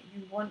enjoying it,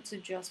 you want to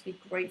just be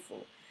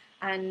grateful,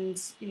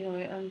 and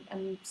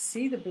and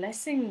see the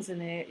blessings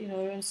in it.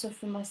 And so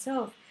for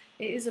myself,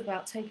 it is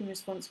about taking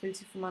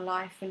responsibility for my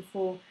life and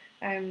for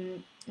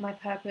my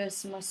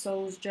purpose and my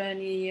soul's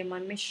journey and my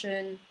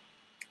mission,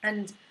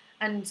 and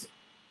and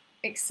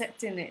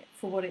accepting it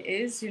for what it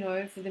is,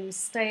 for the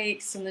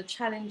mistakes and the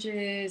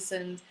challenges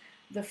and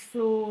the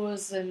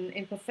flaws and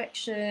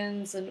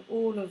imperfections and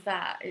all of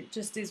that. It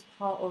just is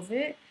part of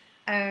it.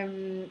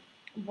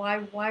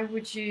 Why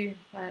would you?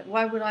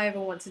 Why would I ever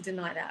want to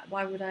deny that?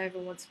 Why would I ever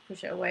want to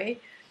push it away?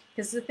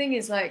 Because the thing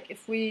is, like,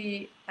 if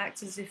we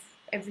act as if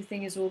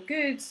everything is all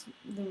good,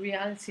 the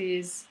reality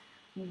is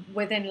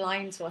we're then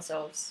lying to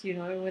ourselves.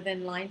 We're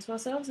then lying to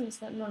ourselves, and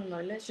it's like, no, no,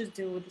 no. Let's just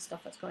deal with the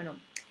stuff that's going on.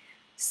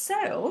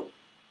 So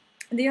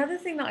the other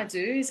thing that I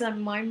do is I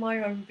mind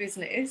my own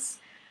business,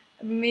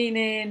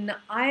 meaning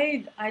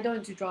I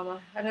don't do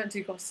drama, I don't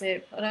do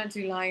gossip, I don't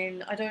do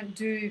lying, I don't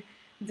do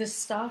the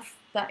stuff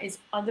that is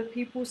other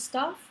people's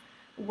stuff,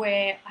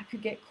 where I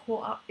could get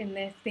caught up in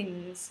their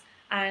things,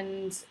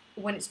 and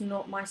when it's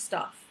not my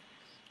stuff.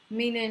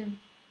 Meaning,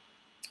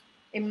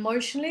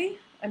 emotionally,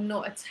 I'm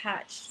not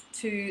attached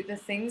to the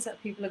things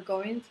that people are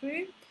going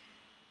through,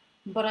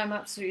 but I'm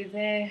absolutely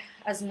there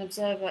as an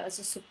observer, as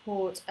a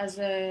support, as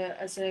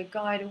a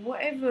guide, or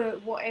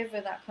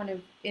whatever that kind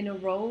of inner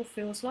role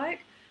feels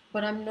like.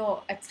 But I'm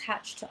not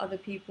attached to other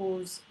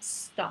people's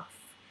stuff.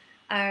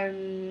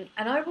 And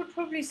I would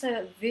probably say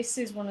that this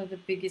is one of the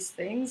biggest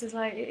things. Is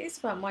like, it is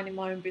about minding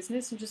my own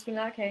business and just being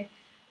like, okay,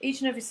 each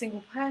and every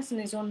single person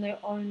is on their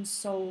own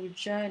soul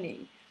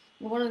journey.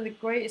 One of the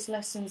greatest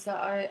lessons that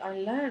I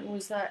learned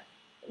was that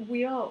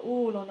we are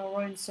all on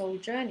our own soul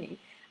journey,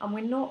 and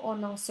we're not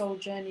on our soul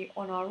journey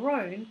on our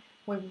own.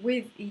 We're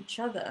with each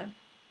other.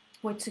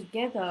 We're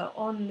together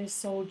on this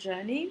soul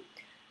journey.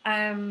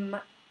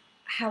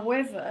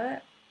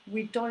 However,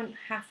 we don't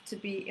have to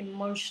be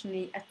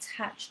emotionally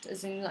attached,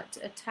 as in like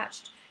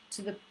attached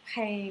to the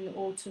pain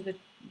or to the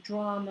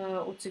drama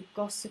or to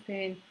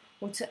gossiping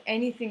or to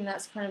anything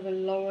that's kind of a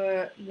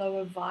lower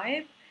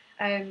vibe.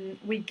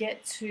 We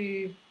get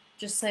to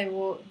just say,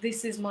 well,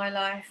 this is my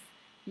life,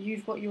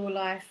 you've got your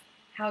life.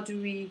 How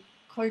do we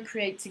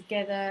co-create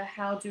together?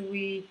 How do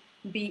we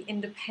be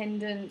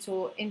independent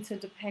or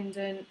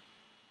interdependent?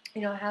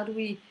 How do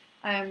we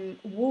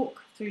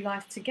walk through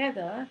life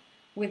together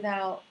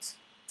without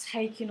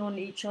taking on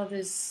each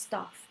other's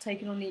stuff,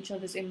 taking on each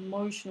other's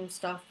emotional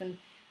stuff,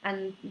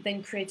 and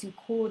then creating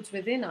cords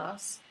within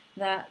us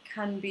that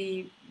can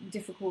be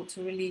difficult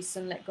to release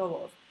and let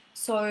go of.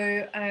 So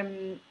I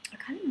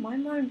kind of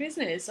mind my own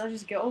business. I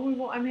just get on with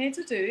what I'm here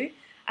to do,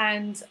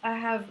 and I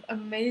have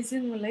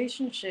amazing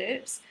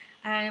relationships.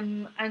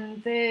 And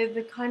they're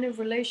the kind of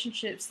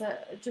relationships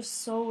that are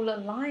just soul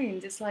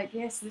aligned. It's like,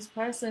 yes, this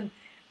person,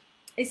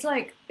 it's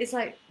like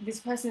this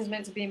person is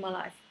meant to be in my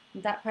life.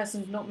 That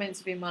person's not meant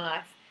to be in my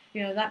life.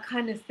 That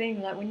kind of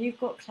thing. Like when you've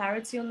got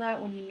clarity on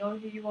that, when you know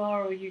who you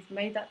are, or you've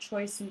made that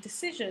choice and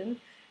decision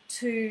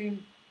to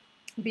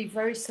be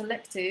very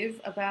selective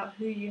about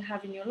who you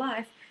have in your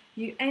life,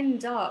 you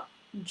end up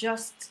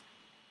just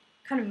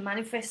kind of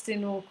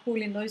manifesting or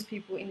calling those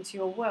people into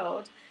your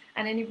world.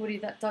 And anybody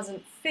that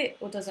doesn't fit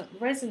or doesn't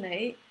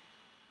resonate,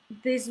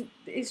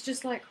 it's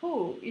just like,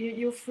 cool,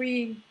 you're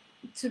free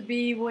to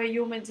be where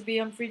you're meant to be.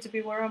 I'm free to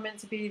be where I'm meant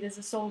to be. There's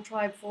a soul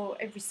tribe for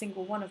every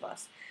single one of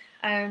us.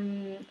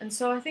 And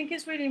so I think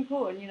it's really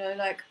important,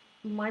 like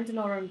minding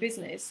our own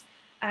business.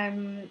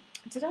 I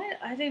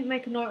didn't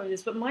make a note of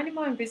this, but minding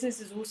my own business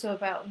is also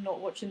about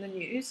not watching the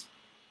news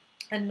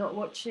and not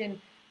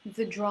watching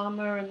the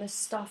drama and the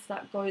stuff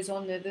that goes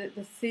on there, the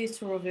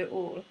theatre of it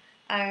all.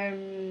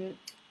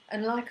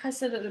 And like I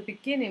said at the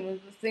beginning,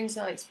 with the things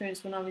that I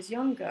experienced when I was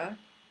younger,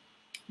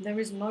 there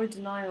is no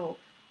denial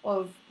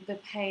of the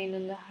pain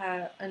and the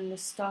hurt and the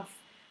stuff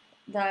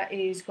that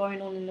is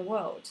going on in the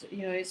world.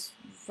 It's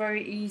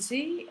very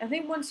easy. I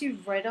think once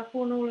you've read up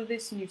on all of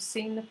this and you've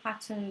seen the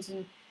patterns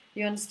and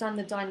you understand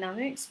the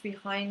dynamics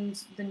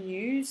behind the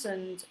news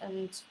and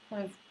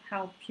kind of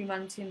how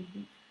humanity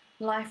and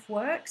life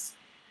works,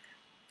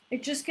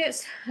 it just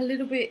gets a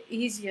little bit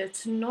easier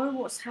to know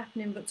what's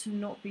happening but to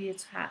not be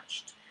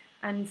attached.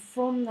 And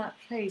from that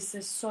place,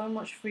 there's so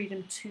much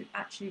freedom to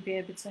actually be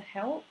able to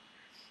help.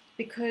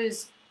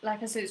 Because,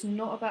 like I said, it's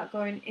not about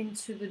going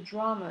into the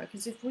drama.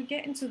 Because if we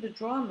get into the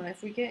drama,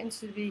 if we get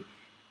into the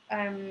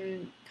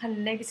kind of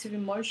negative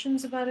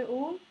emotions about it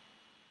all,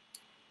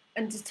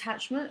 and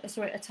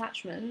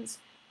attachments,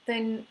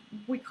 then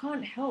we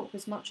can't help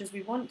as much as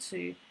we want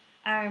to.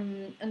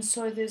 And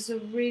so there's a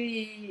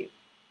really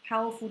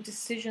powerful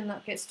decision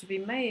that gets to be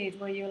made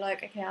where you're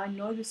like, okay, I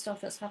know the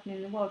stuff that's happening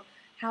in the world.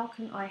 How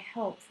can I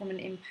help from an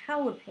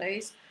empowered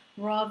place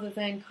rather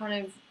than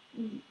kind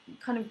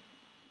of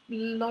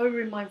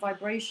lowering my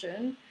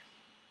vibration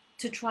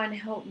to try and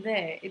help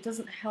there? It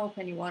doesn't help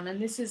anyone,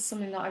 and this is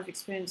something that I've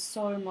experienced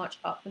so much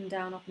up and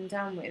down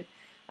with.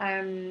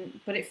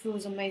 But it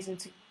feels amazing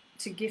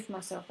to gift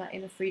myself that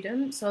inner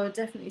freedom. So I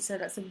definitely say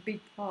that's a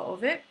big part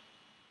of it.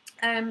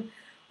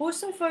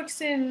 Also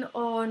focusing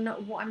on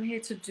what I'm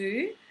here to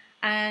do,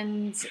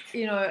 and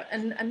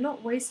and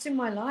not wasting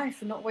my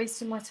life and not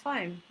wasting my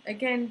time.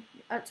 Again,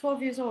 at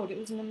 12 years old, it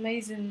was an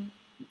amazing,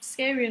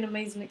 scary and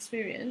amazing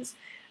experience,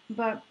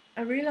 but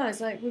I realized,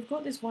 like, we've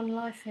got this one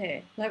life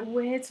here. Like,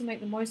 we're here to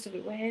make the most of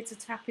it. We're here to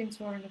tap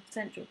into our inner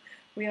potential.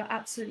 We are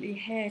absolutely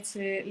here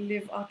to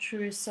live our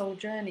truest soul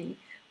journey.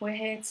 We're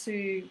here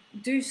to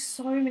do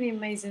so many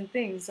amazing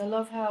things. I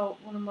love how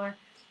one of my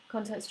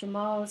contacts,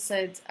 Jamal,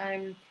 said,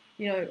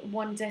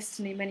 one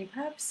destiny, many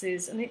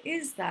purposes. And it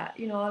is that,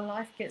 our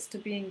life gets to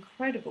be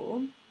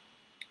incredible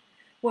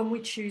when we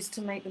choose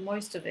to make the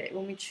most of it,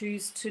 when we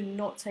choose to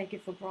not take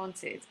it for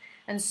granted.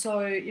 And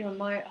so,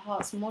 my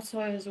heart's motto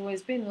has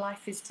always been,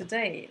 life is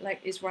today.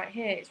 Like, it's right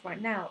here, it's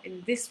right now.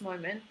 In this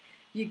moment,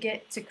 you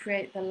get to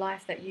create the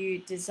life that you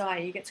desire.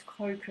 You get to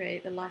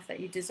co-create the life that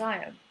you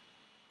desire.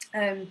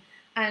 And,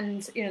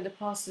 the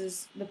past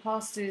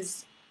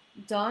is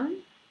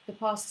done. The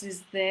past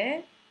is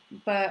there,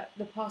 but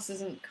the past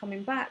isn't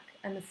coming back.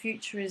 And the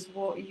future is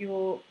what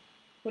you're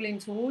pulling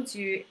towards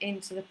you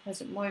into the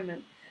present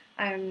moment.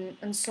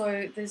 And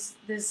so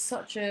there's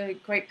such a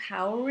great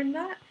power in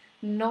that,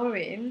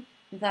 knowing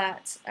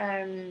that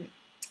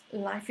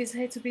life is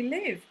here to be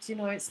lived.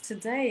 It's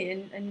today,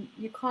 and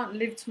you can't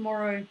live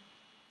tomorrow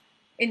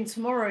in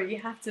tomorrow. You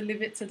have to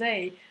live it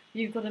today.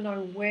 You've got to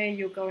know where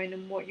you're going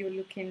and what you're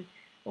looking,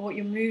 or what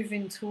you're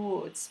moving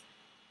towards.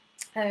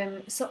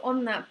 So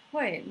on that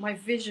point, my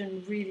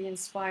vision really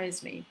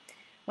inspires me.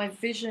 My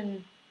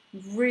vision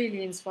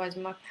really inspires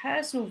me. My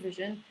personal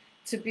vision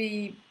to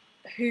be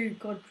who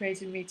God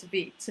created me to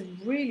be, to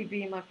really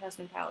be in my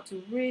personal power,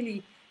 to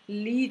really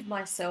lead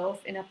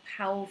myself in a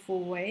powerful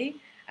way,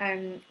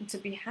 to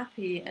be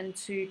happy and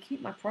to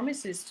keep my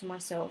promises to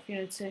myself,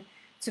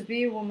 to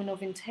be a woman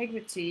of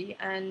integrity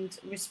and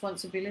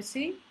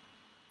responsibility,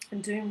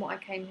 and doing what I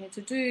came here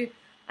to do,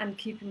 and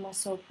keeping my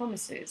soul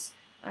promises.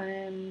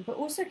 But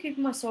also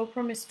keeping my soul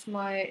promise to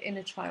my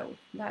inner child.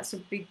 That's a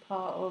big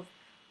part of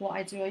what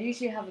I do. I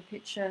usually have a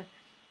picture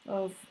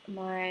of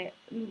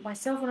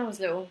myself when I was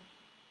little,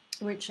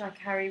 which I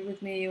carry with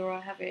me, or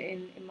I have it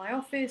in my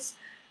office,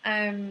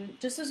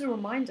 just as a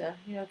reminder,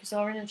 because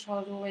our inner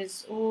child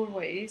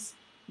always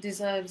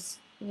deserves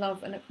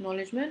love and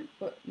acknowledgement,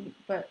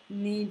 but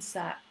needs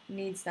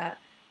that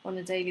on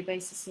a daily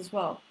basis as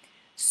well.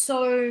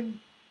 So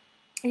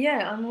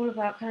yeah, I'm all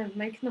about kind of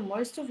making the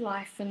most of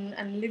life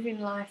and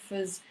living life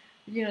as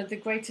the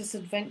greatest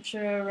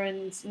adventure,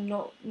 and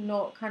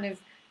not kind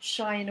of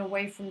shying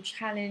away from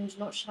challenge,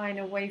 not shying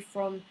away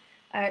from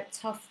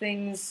tough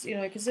things,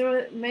 because there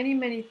are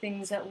many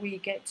things that we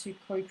get to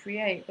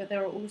co-create, but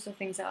there are also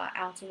things that are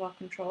out of our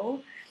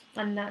control,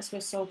 and that's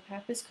where soul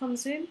purpose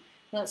comes in.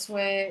 That's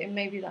where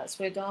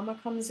Dharma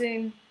comes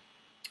in.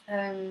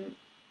 Um,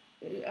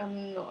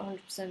 I'm not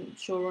 100%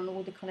 sure on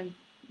all the kind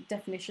of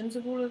definitions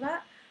of all of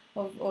that,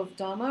 of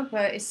Dharma,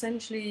 but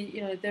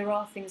essentially, there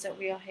are things that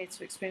we are here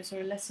to experience, there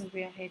are lessons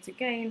we are here to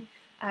gain,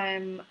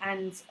 and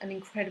an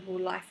incredible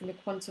life in the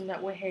quantum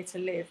that we're here to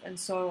live. And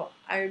so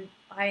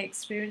I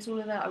experience all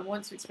of that, I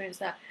want to experience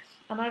that,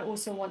 and I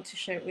also want to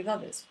share it with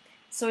others.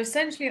 So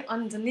essentially,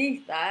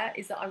 underneath that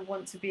is that I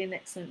want to be an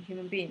excellent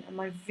human being, and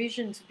my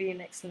vision to be an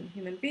excellent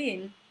human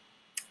being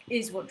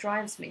is what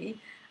drives me.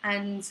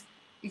 And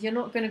you're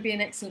not going to be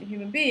an excellent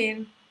human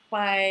being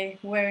by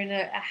wearing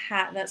a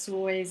hat that's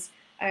always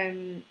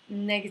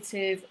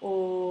negative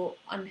or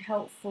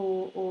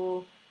unhelpful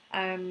or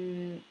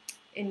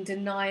in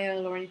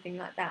denial or anything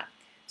like that.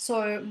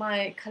 So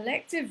my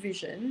collective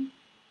vision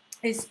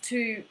is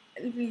to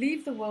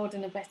leave the world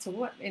in a better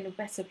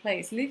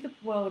place, leave the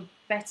world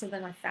better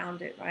than I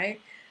found it,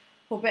 right?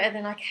 Or better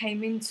than I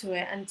came into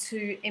it, and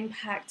to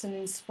impact and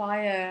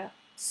inspire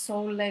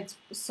soul-led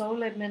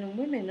men and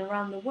women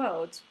around the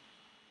world.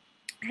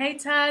 Hey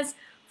Taz,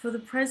 for the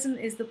present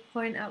is the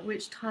point at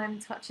which time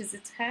touches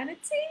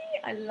eternity.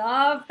 I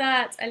love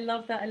that. I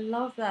love that. I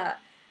love that.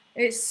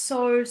 It's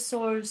so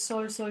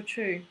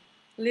true.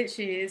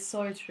 Literally, it's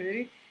so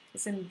true.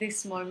 It's in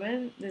this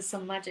moment. There's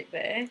some magic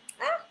there.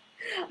 Ah,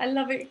 I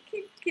love it.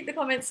 Keep the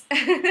comments.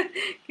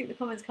 Keep the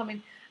comments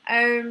coming.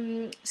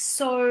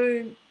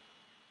 So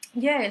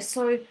yeah,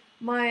 so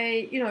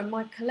my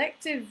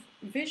collective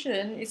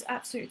vision is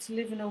absolutely to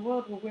live in a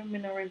world where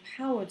women are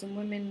empowered and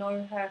women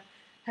know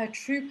her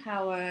true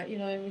power,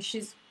 and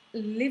she's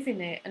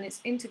living it, and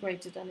it's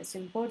integrated and it's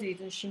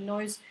embodied, and she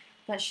knows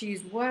that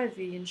she's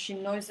worthy, and she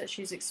knows that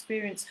she's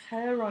experienced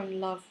her own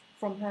love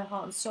from her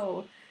heart and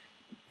soul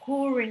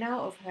pouring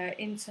out of her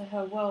into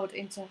her world,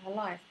 into her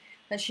life,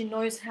 that she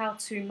knows how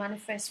to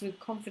manifest with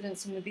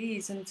confidence and with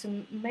ease, and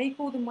to make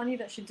all the money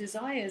that she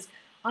desires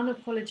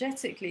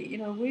unapologetically.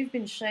 We've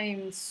been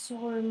shamed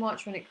so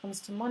much when it comes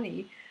to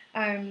money,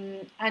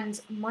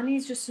 and money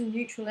is just a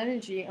neutral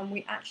energy, and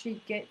we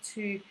actually get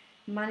to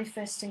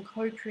manifest and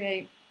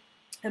co-create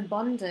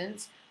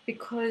abundance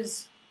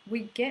because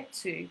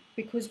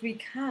because we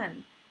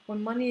can.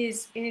 When money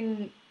is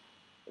in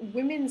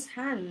women's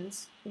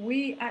hands,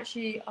 we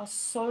actually are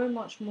so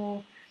much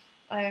more,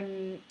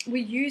 we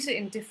use it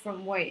in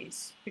different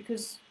ways,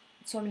 because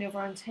so many of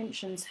our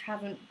intentions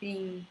haven't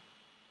been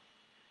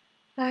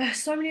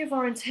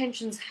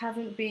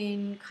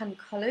kind of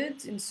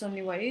colored in so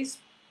many ways.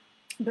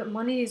 But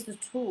money is the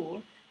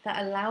tool that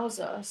allows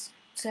us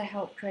to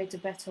help create a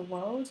better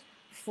world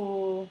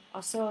for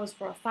ourselves,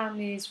 for our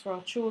families, for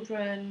our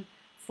children,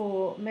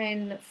 for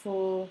men,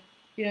 for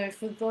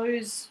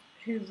those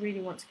who really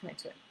want to connect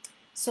to it.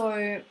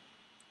 So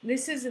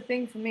this is the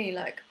thing for me,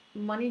 like,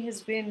 money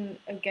has been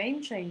a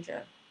game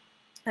changer,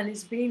 and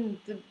it's been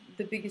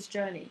the biggest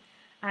journey,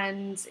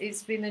 and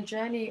it's been a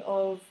journey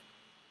of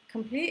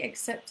complete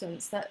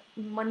acceptance that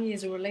money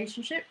is a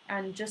relationship,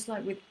 and just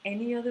like with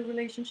any other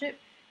relationship,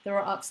 there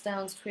are ups,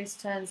 downs,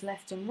 twists, turns,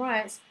 left and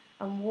right,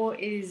 and what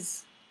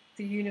is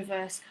the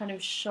universe kind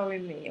of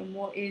showing me, and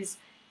what is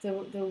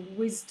the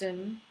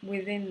wisdom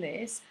within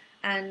this,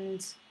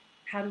 and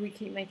how do we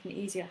keep making it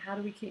easier? How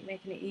do we keep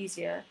making it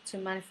easier to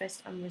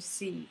manifest and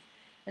receive?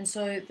 And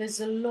so there's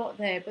a lot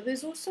there, but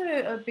there's also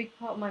a big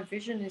part of my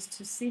vision is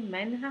to see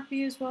men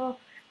happy as well,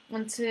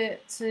 and to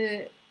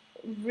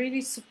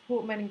really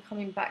support men in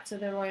coming back to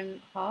their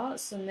own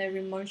hearts and their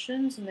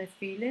emotions and their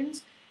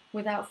feelings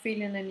without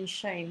feeling any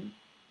shame,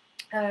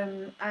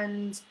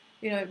 and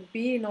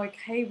being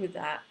okay with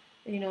that,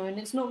 and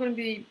it's not going to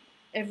be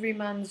every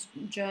man's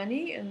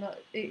journey, and that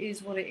it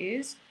is what it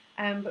is.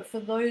 But for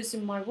those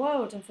in my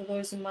world, and for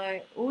those in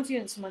my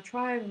audience and my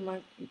tribe and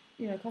my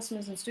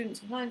customers and students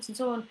and clients and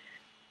so on,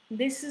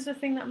 this is the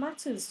thing that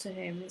matters to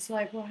him. It's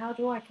like, well, how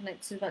do I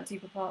connect to that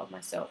deeper part of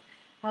myself?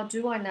 How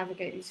do I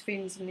navigate these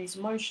feelings and these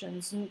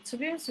emotions? And to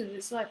be honest with you,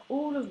 it's like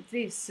all of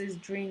this is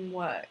dream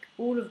work.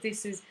 All of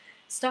this is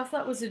stuff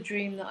that was a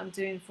dream that I'm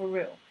doing for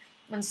real.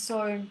 And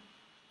so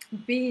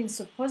being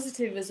so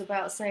positive is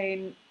about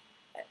saying,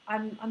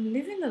 I'm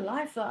living the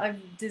life that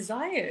I've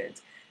desired.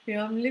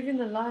 I'm living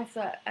the life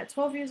that at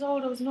 12 years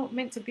old I was not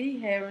meant to be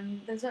here,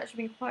 and there's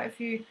actually been quite a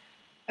few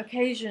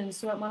occasions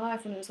throughout my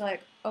life when it was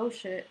like, oh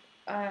shit,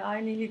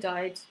 I nearly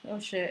died. Oh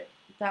shit,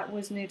 that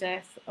was near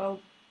death. Oh,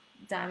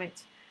 damn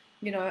it.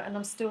 and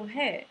I'm still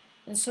here.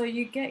 And so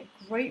you get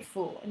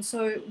grateful. And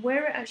so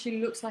where it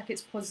actually looks like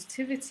it's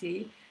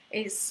positivity,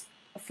 is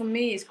for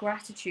me, it's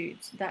gratitude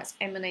that's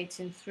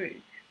emanating through.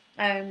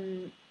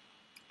 Um,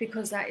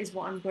 because that is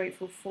what I'm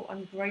grateful for.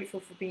 I'm grateful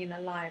for being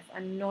alive. I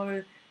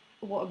know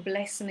what a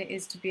blessing it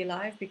is to be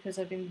alive, because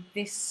I've been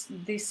this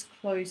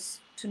close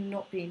to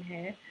not being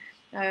here.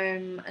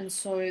 And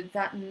so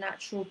that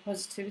natural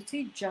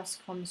positivity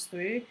just comes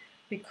through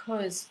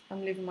because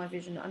I'm living my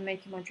vision. I'm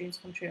making my dreams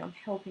come true. I'm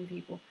helping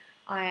people.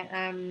 I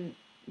am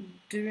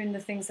doing the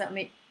things that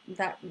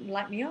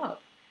light me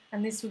up.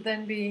 And this would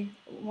then be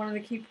one of the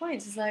key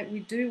points, is like, we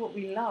do what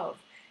we love.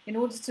 In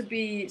order to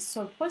be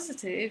so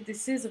positive,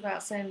 this is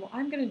about saying, well,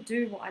 I'm going to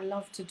do what I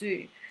love to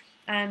do.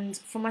 And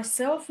for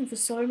myself and for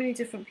so many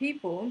different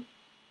people,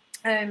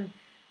 um,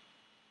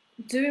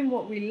 doing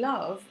what we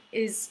love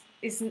is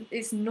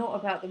not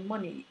about the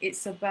money.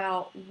 It's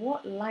about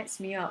what lights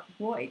me up,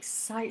 what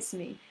excites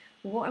me,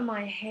 what am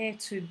I here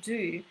to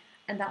do,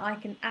 and that I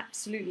can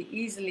absolutely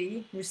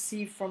easily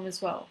receive from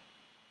as well,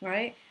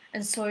 right?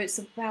 And so it's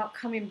about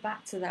coming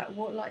back to that,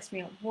 what lights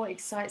me up, what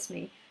excites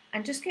me,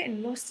 and just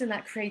getting lost in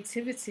that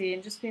creativity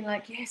and just being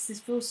like, yes,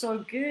 this feels so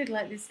good,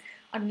 like this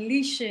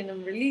unleashing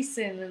and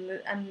releasing,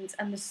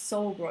 and the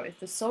soul growth.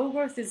 The soul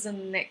growth is the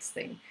next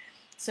thing.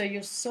 So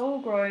your soul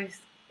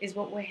growth is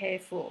what we're here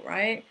for,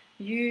 right?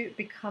 You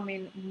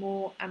becoming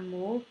more and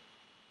more,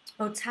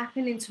 or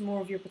tapping into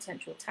more of your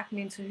potential, tapping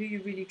into who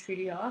you really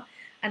truly are,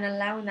 and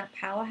allowing that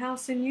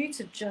powerhouse in you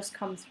to just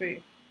come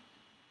through,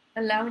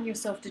 allowing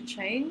yourself to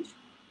change,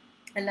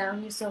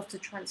 allowing yourself to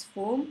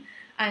transform,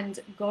 and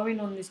going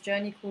on this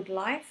journey called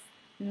life,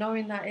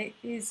 knowing that it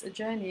is a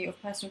journey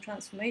of personal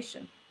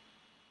transformation.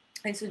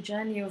 It's a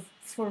journey of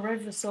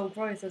forever soul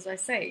growth, as I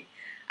say.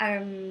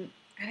 And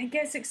it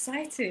gets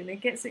exciting.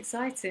 It gets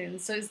exciting.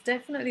 So it's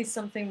definitely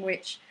something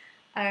which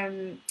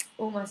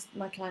all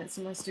my clients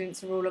and my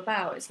students are all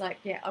about. It's like,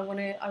 yeah, I want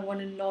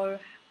to know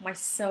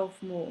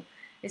myself more.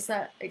 It's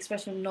that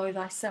expression of know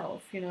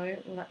thyself.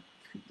 Well,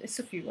 it's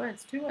a few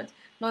words, 2 words.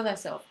 Know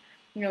thyself.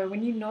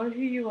 When you know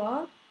who you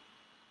are,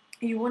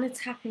 you want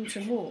to tap into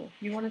more.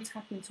 You want to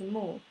tap into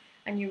more,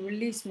 and you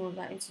release more of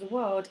that into the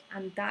world,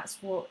 and that's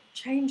what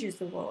changes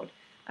the world.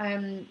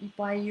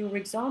 By your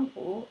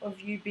example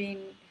of you being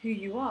who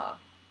you are,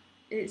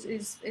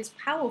 is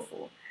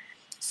powerful.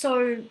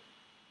 So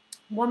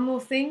one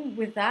more thing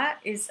with that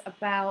is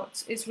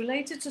about, it's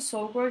related to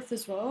soul growth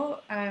as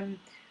well, and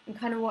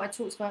kind of what I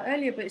talked about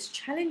earlier, but it's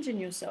challenging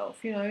yourself.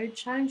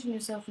 Challenging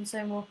yourself and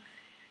saying, well,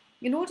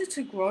 in order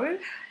to grow,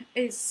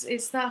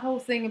 it's that whole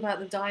thing about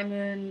the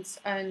diamond,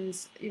 and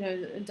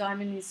a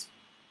diamond is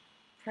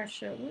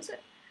pressure. What is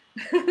it?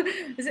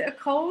 Is it a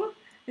coal?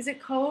 Is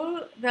it coal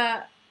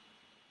that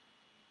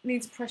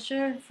needs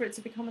pressure for it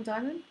to become a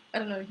diamond? I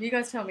don't know. You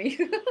guys tell me.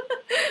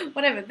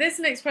 Whatever. There's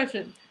an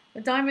expression.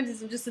 A diamond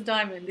isn't just a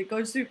diamond. It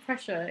goes through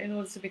pressure in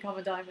order to become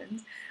a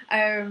diamond.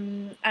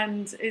 And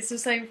it's the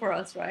same for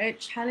us, right?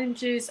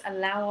 Challenges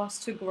allow us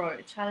to grow.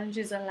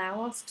 Challenges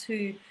allow us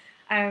to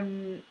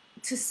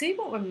see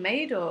what we're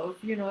made of.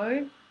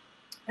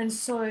 And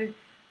so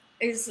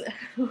is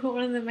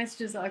one of the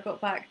messages that I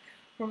got back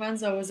from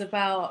Anzo was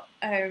about,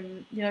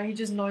 he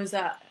just knows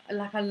that,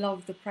 like, I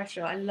love the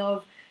pressure. I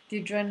love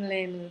the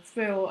adrenaline and the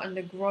thrill and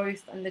the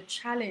growth and the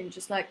challenge.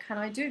 It's like, can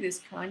I do this?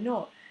 Can I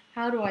not?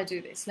 How do I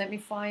do this? Let me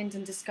find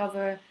and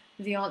discover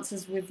the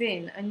answers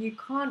within. And you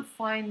can't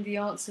find the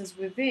answers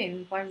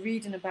within by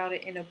reading about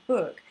it in a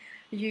book.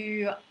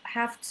 You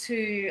have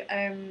to,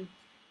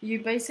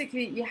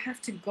 you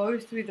have to go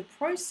through the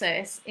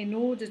process in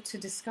order to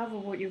discover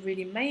what you're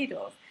really made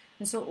of.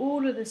 And so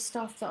all of the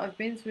stuff that I've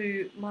been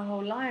through my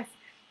whole life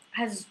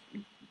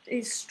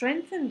it's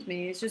strengthened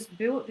me. It's just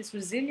built this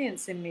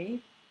resilience in me,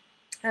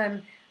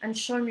 and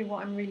shown me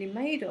what I'm really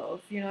made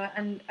of,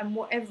 and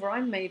whatever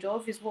I'm made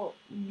of is what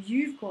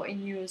you've got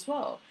in you as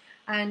well.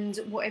 And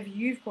whatever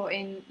you've got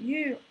in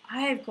you,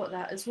 I've got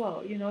that as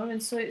well,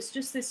 and so it's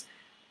just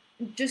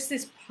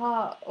this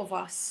part of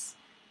us,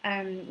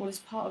 or this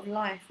part of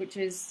life, which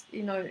is,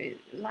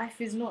 life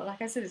is not,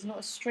 like I said, it's not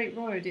a straight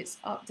road. It's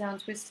up, down,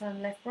 twist,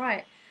 turn, left,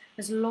 right.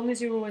 As long as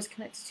you're always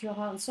connected to your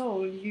heart and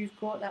soul, you've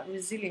got that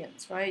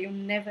resilience, right? You'll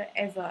never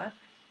ever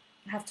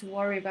have to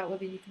worry about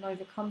whether you can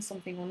overcome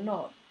something or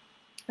not.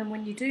 And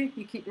when you do,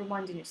 you keep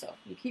reminding yourself.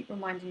 You keep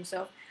reminding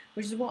yourself,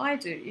 which is what I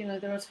do.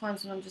 There are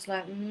times when I'm just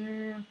like,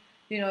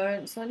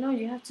 it's like, no,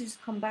 you have to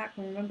just come back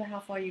and remember how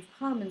far you've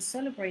come and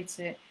celebrate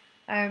it,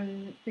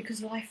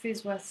 because life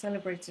is worth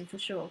celebrating for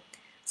sure.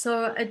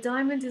 So a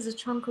diamond is a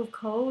chunk of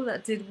coal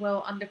that did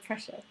well under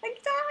pressure. Thank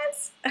you,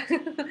 Daz.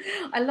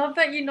 I love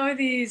that you know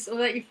these, or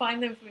that you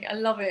find them for me. I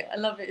love it. I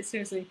love it,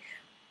 seriously.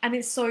 And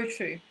it's so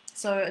true.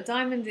 So a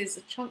diamond is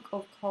a chunk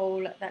of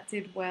coal that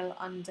did well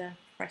under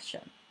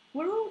pressure.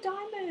 We're all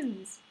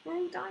diamonds. We're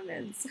all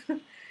diamonds.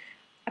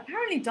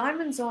 Apparently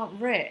diamonds aren't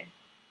rare.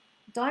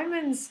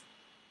 Diamonds,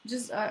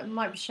 just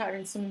might be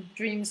shattering some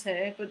dreams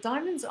here, but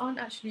diamonds aren't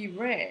actually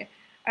rare.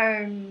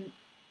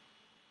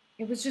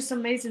 It was just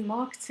amazing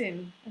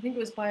marketing. I think it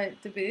was by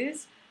De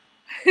Beers,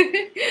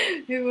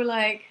 who were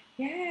like,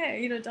 yeah,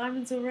 you know,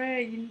 diamonds are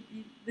rare.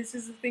 This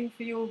is the thing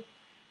for your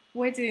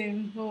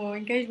wedding or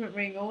engagement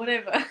ring or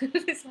whatever.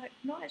 It's like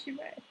not actually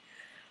rare.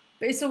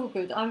 But it's all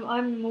good.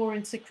 I'm more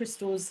into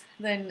crystals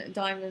than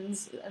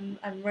diamonds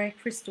and rare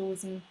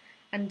crystals and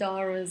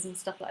daras and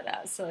stuff like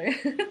that. So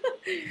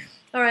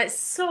all right,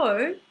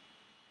 so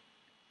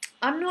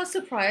I'm not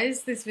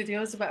surprised this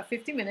video is about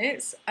 50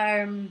 minutes.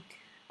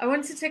 I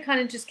wanted to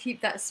kind of just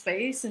keep that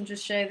space and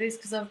just share this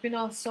because I've been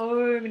asked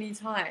so many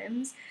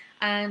times,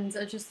 and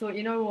I just thought,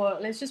 you know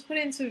what, let's just put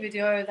it into a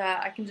video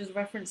that I can just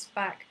reference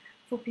back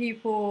for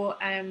people.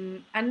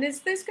 And there's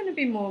going to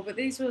be more, but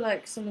these were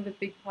like some of the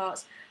big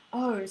parts.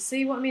 Oh,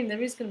 see what I mean?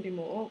 There is going to be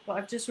more, but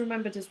I've just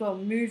remembered as well,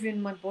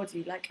 moving my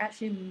body, like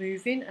actually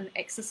moving and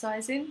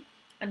exercising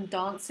and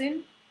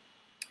dancing.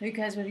 Who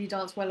cares whether you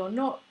dance well or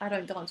not? I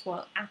don't dance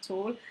well at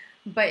all.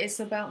 But it's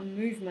about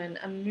movement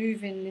and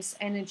moving this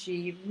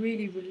energy,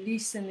 really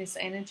releasing this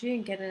energy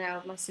and getting it out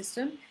of my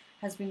system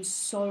has been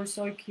so,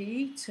 so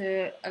key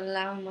to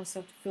allowing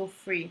myself to feel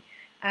free.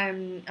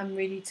 And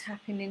really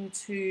tapping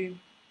into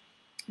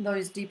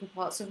those deeper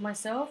parts of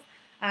myself,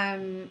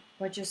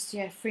 by just,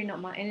 yeah, freeing up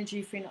my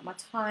energy, freeing up my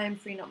time,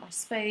 freeing up my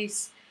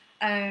space,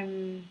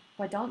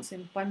 by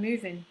dancing, by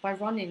moving, by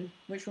running,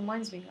 which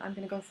reminds me, I'm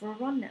going to go for a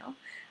run now.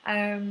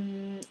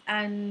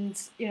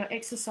 And, you know,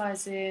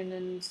 exercising,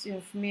 and, you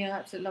know, for me, I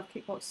absolutely love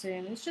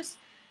kickboxing. It's just,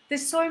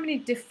 there's so many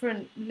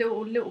different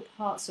little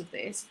parts of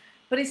this,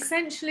 but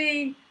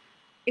essentially,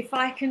 if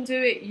I can do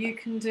it, you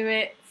can do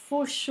it,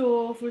 for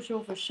sure, for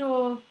sure, for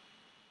sure.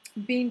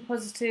 Being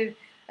positive,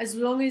 as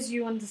long as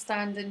you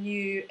understand and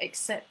you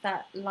accept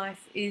that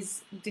life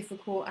is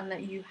difficult and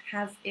that you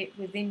have it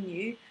within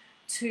you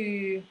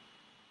to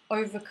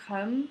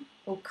overcome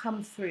or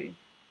come through,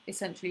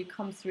 essentially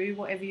come through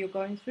whatever you're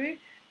going through,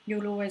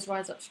 you'll always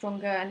rise up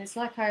stronger. And it's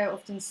like I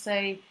often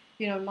say,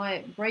 you know,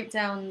 my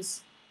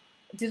breakdowns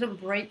didn't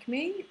break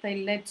me,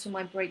 they led to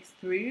my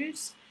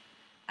breakthroughs.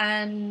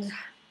 And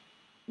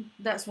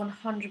that's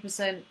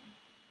 100%,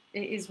 it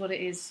is what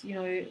it is. You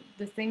know,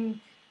 the thing,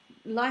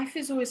 life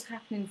is always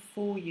happening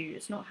for you,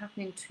 it's not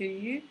happening to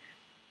you.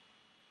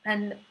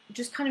 And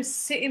just kind of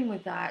sitting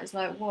with that is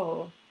like,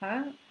 whoa,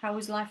 huh? How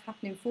is life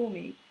happening for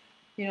me?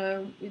 You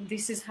know,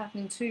 this is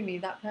happening to me.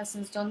 That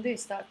person's done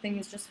this. That thing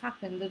has just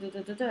happened. Da, da,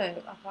 da, da, da.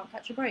 I can't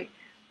catch a break.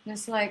 And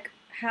it's like,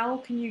 how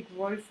can you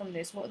grow from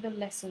this? What are the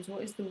lessons?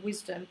 What is the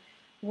wisdom?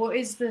 What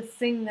is the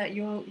thing that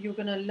you're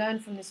going to learn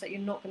from this that you're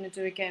not going to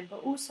do again?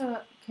 But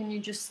also, can you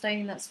just stay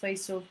in that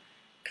space of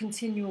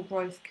continual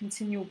growth,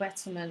 continual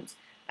betterment?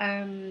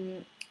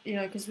 You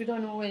know, because we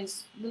don't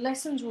always, the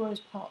lessons are always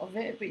part of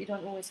it, but you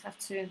don't always have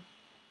to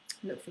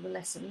look for the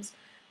lessons.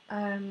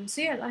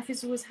 So yeah, life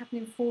is always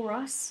happening for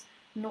us,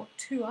 not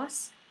to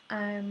us.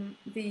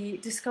 The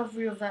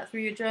discovery of that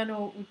through your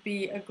journal would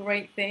be a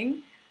great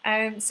thing.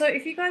 So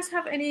if you guys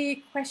have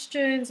any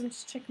questions, I'm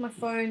just checking my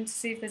phone to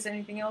see if there's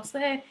anything else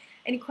there.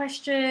 Any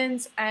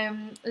questions,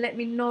 let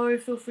me know.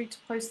 Feel free to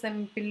post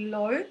them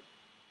below.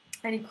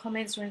 Any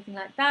comments or anything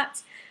like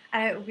that.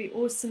 It would be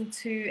awesome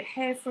to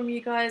hear from you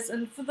guys.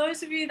 And for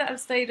those of you that have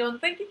stayed on,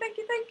 thank you, thank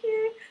you, thank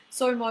you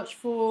so much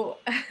for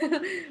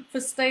for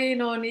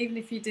staying on, even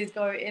if you did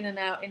go in and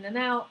out, in and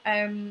out. So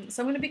I'm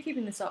going to be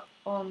keeping this up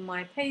on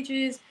my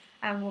pages,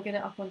 and we'll get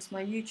it up onto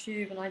my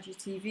YouTube and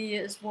IGTV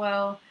as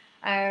well.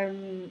 I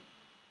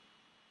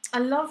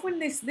love when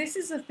this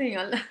is the thing.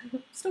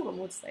 Still got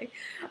more to say.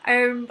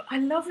 I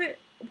love it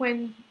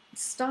when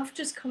stuff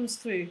just comes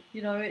through.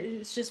 You know,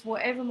 it's just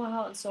whatever my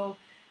heart and soul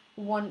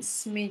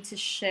wants me to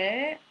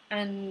share,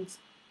 and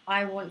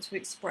I want to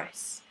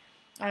express.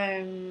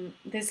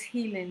 There's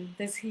healing.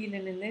 There's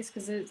healing in this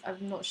because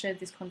I've not shared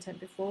this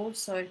content before.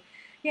 So,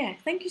 yeah,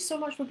 thank you so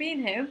much for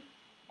being here.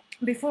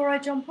 Before I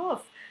jump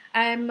off,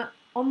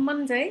 on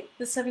Monday,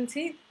 the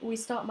 17th, we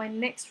start my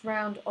next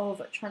round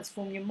of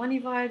Transform Your Money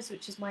Vibes,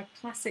 which is my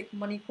classic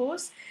money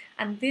course.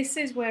 And this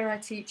is where I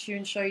teach you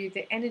and show you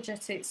the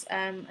energetics,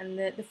 and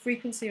the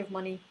frequency of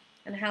money,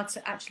 and how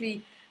to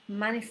actually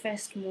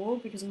manifest more,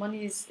 because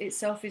money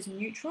itself is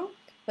neutral,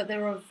 but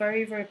there are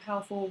very, very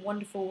powerful,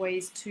 wonderful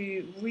ways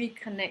to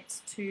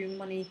reconnect to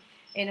money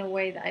in a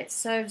way that it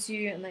serves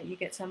you and that you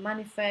get to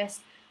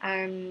manifest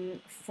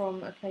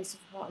from a place of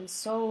heart and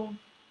soul.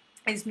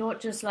 It's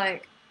not just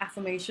like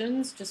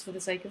affirmations just for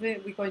the sake of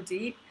it. We go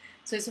deep.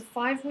 So it's a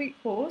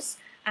 5-week course,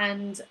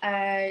 and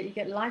you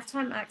get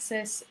lifetime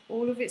access.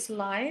 All of it's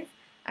live,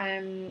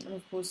 and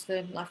of course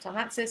the lifetime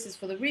access is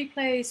for the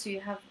replay, so you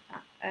have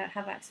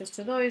access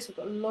to those. We've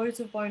got loads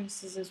of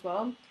bonuses as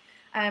well.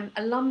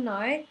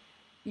 Alumni,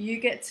 you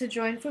get to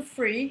join for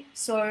free.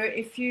 So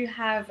if you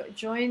have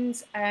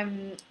joined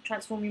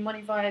Transform Your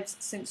Money Vibes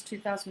since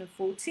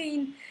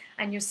 2014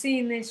 and you're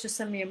seeing this, just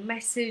send me a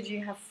message.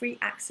 You have free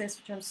access,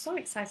 which I'm so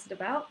excited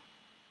about.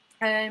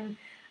 And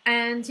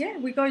yeah,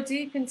 we go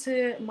deep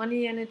into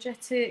money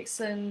energetics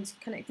and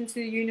connecting to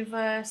the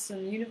universe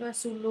and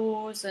universal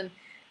laws and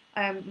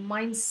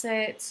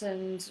mindset,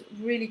 and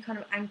really kind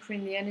of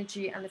anchoring the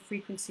energy and the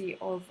frequency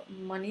of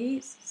money.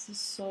 This is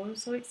so,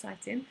 so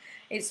exciting.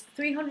 It's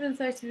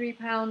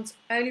 £333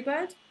 early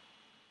bird,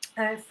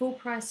 Full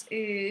price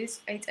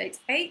is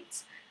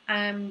 888,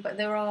 but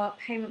there are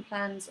payment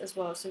plans as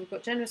well. So we've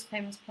got generous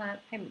payment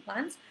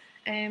plans.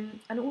 And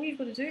all you've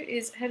got to do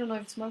is head on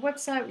over to my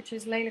website, which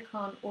is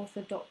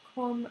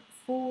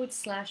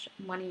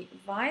leilakhanauthor.com/money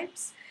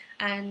vibes,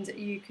 and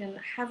you can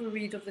have a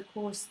read of the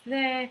course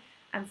there,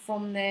 and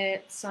from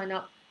there sign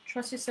up.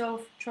 Trust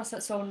yourself, trust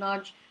that soul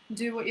nudge,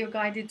 do what you're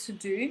guided to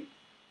do,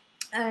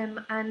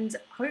 and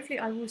hopefully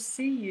I will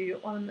see you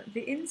on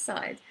the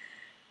inside.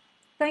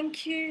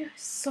 Thank you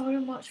so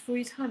much for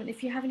your time, and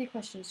if you have any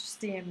questions, just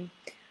DM me.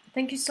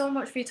 Thank you so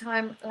much for your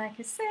time. Like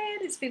I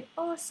said, it's been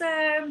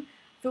awesome.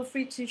 Feel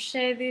free to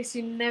share this.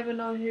 You never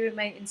know who it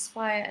may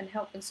inspire and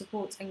help and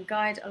support and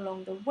guide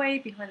along the way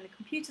behind the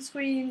computer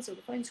screens or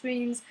the phone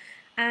screens.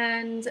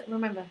 And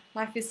remember,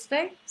 life is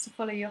today, so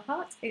follow your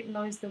heart. It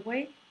knows the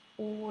way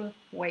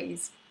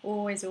always.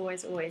 Always,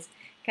 always, always.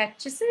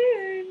 Catch you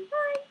soon.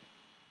 Bye.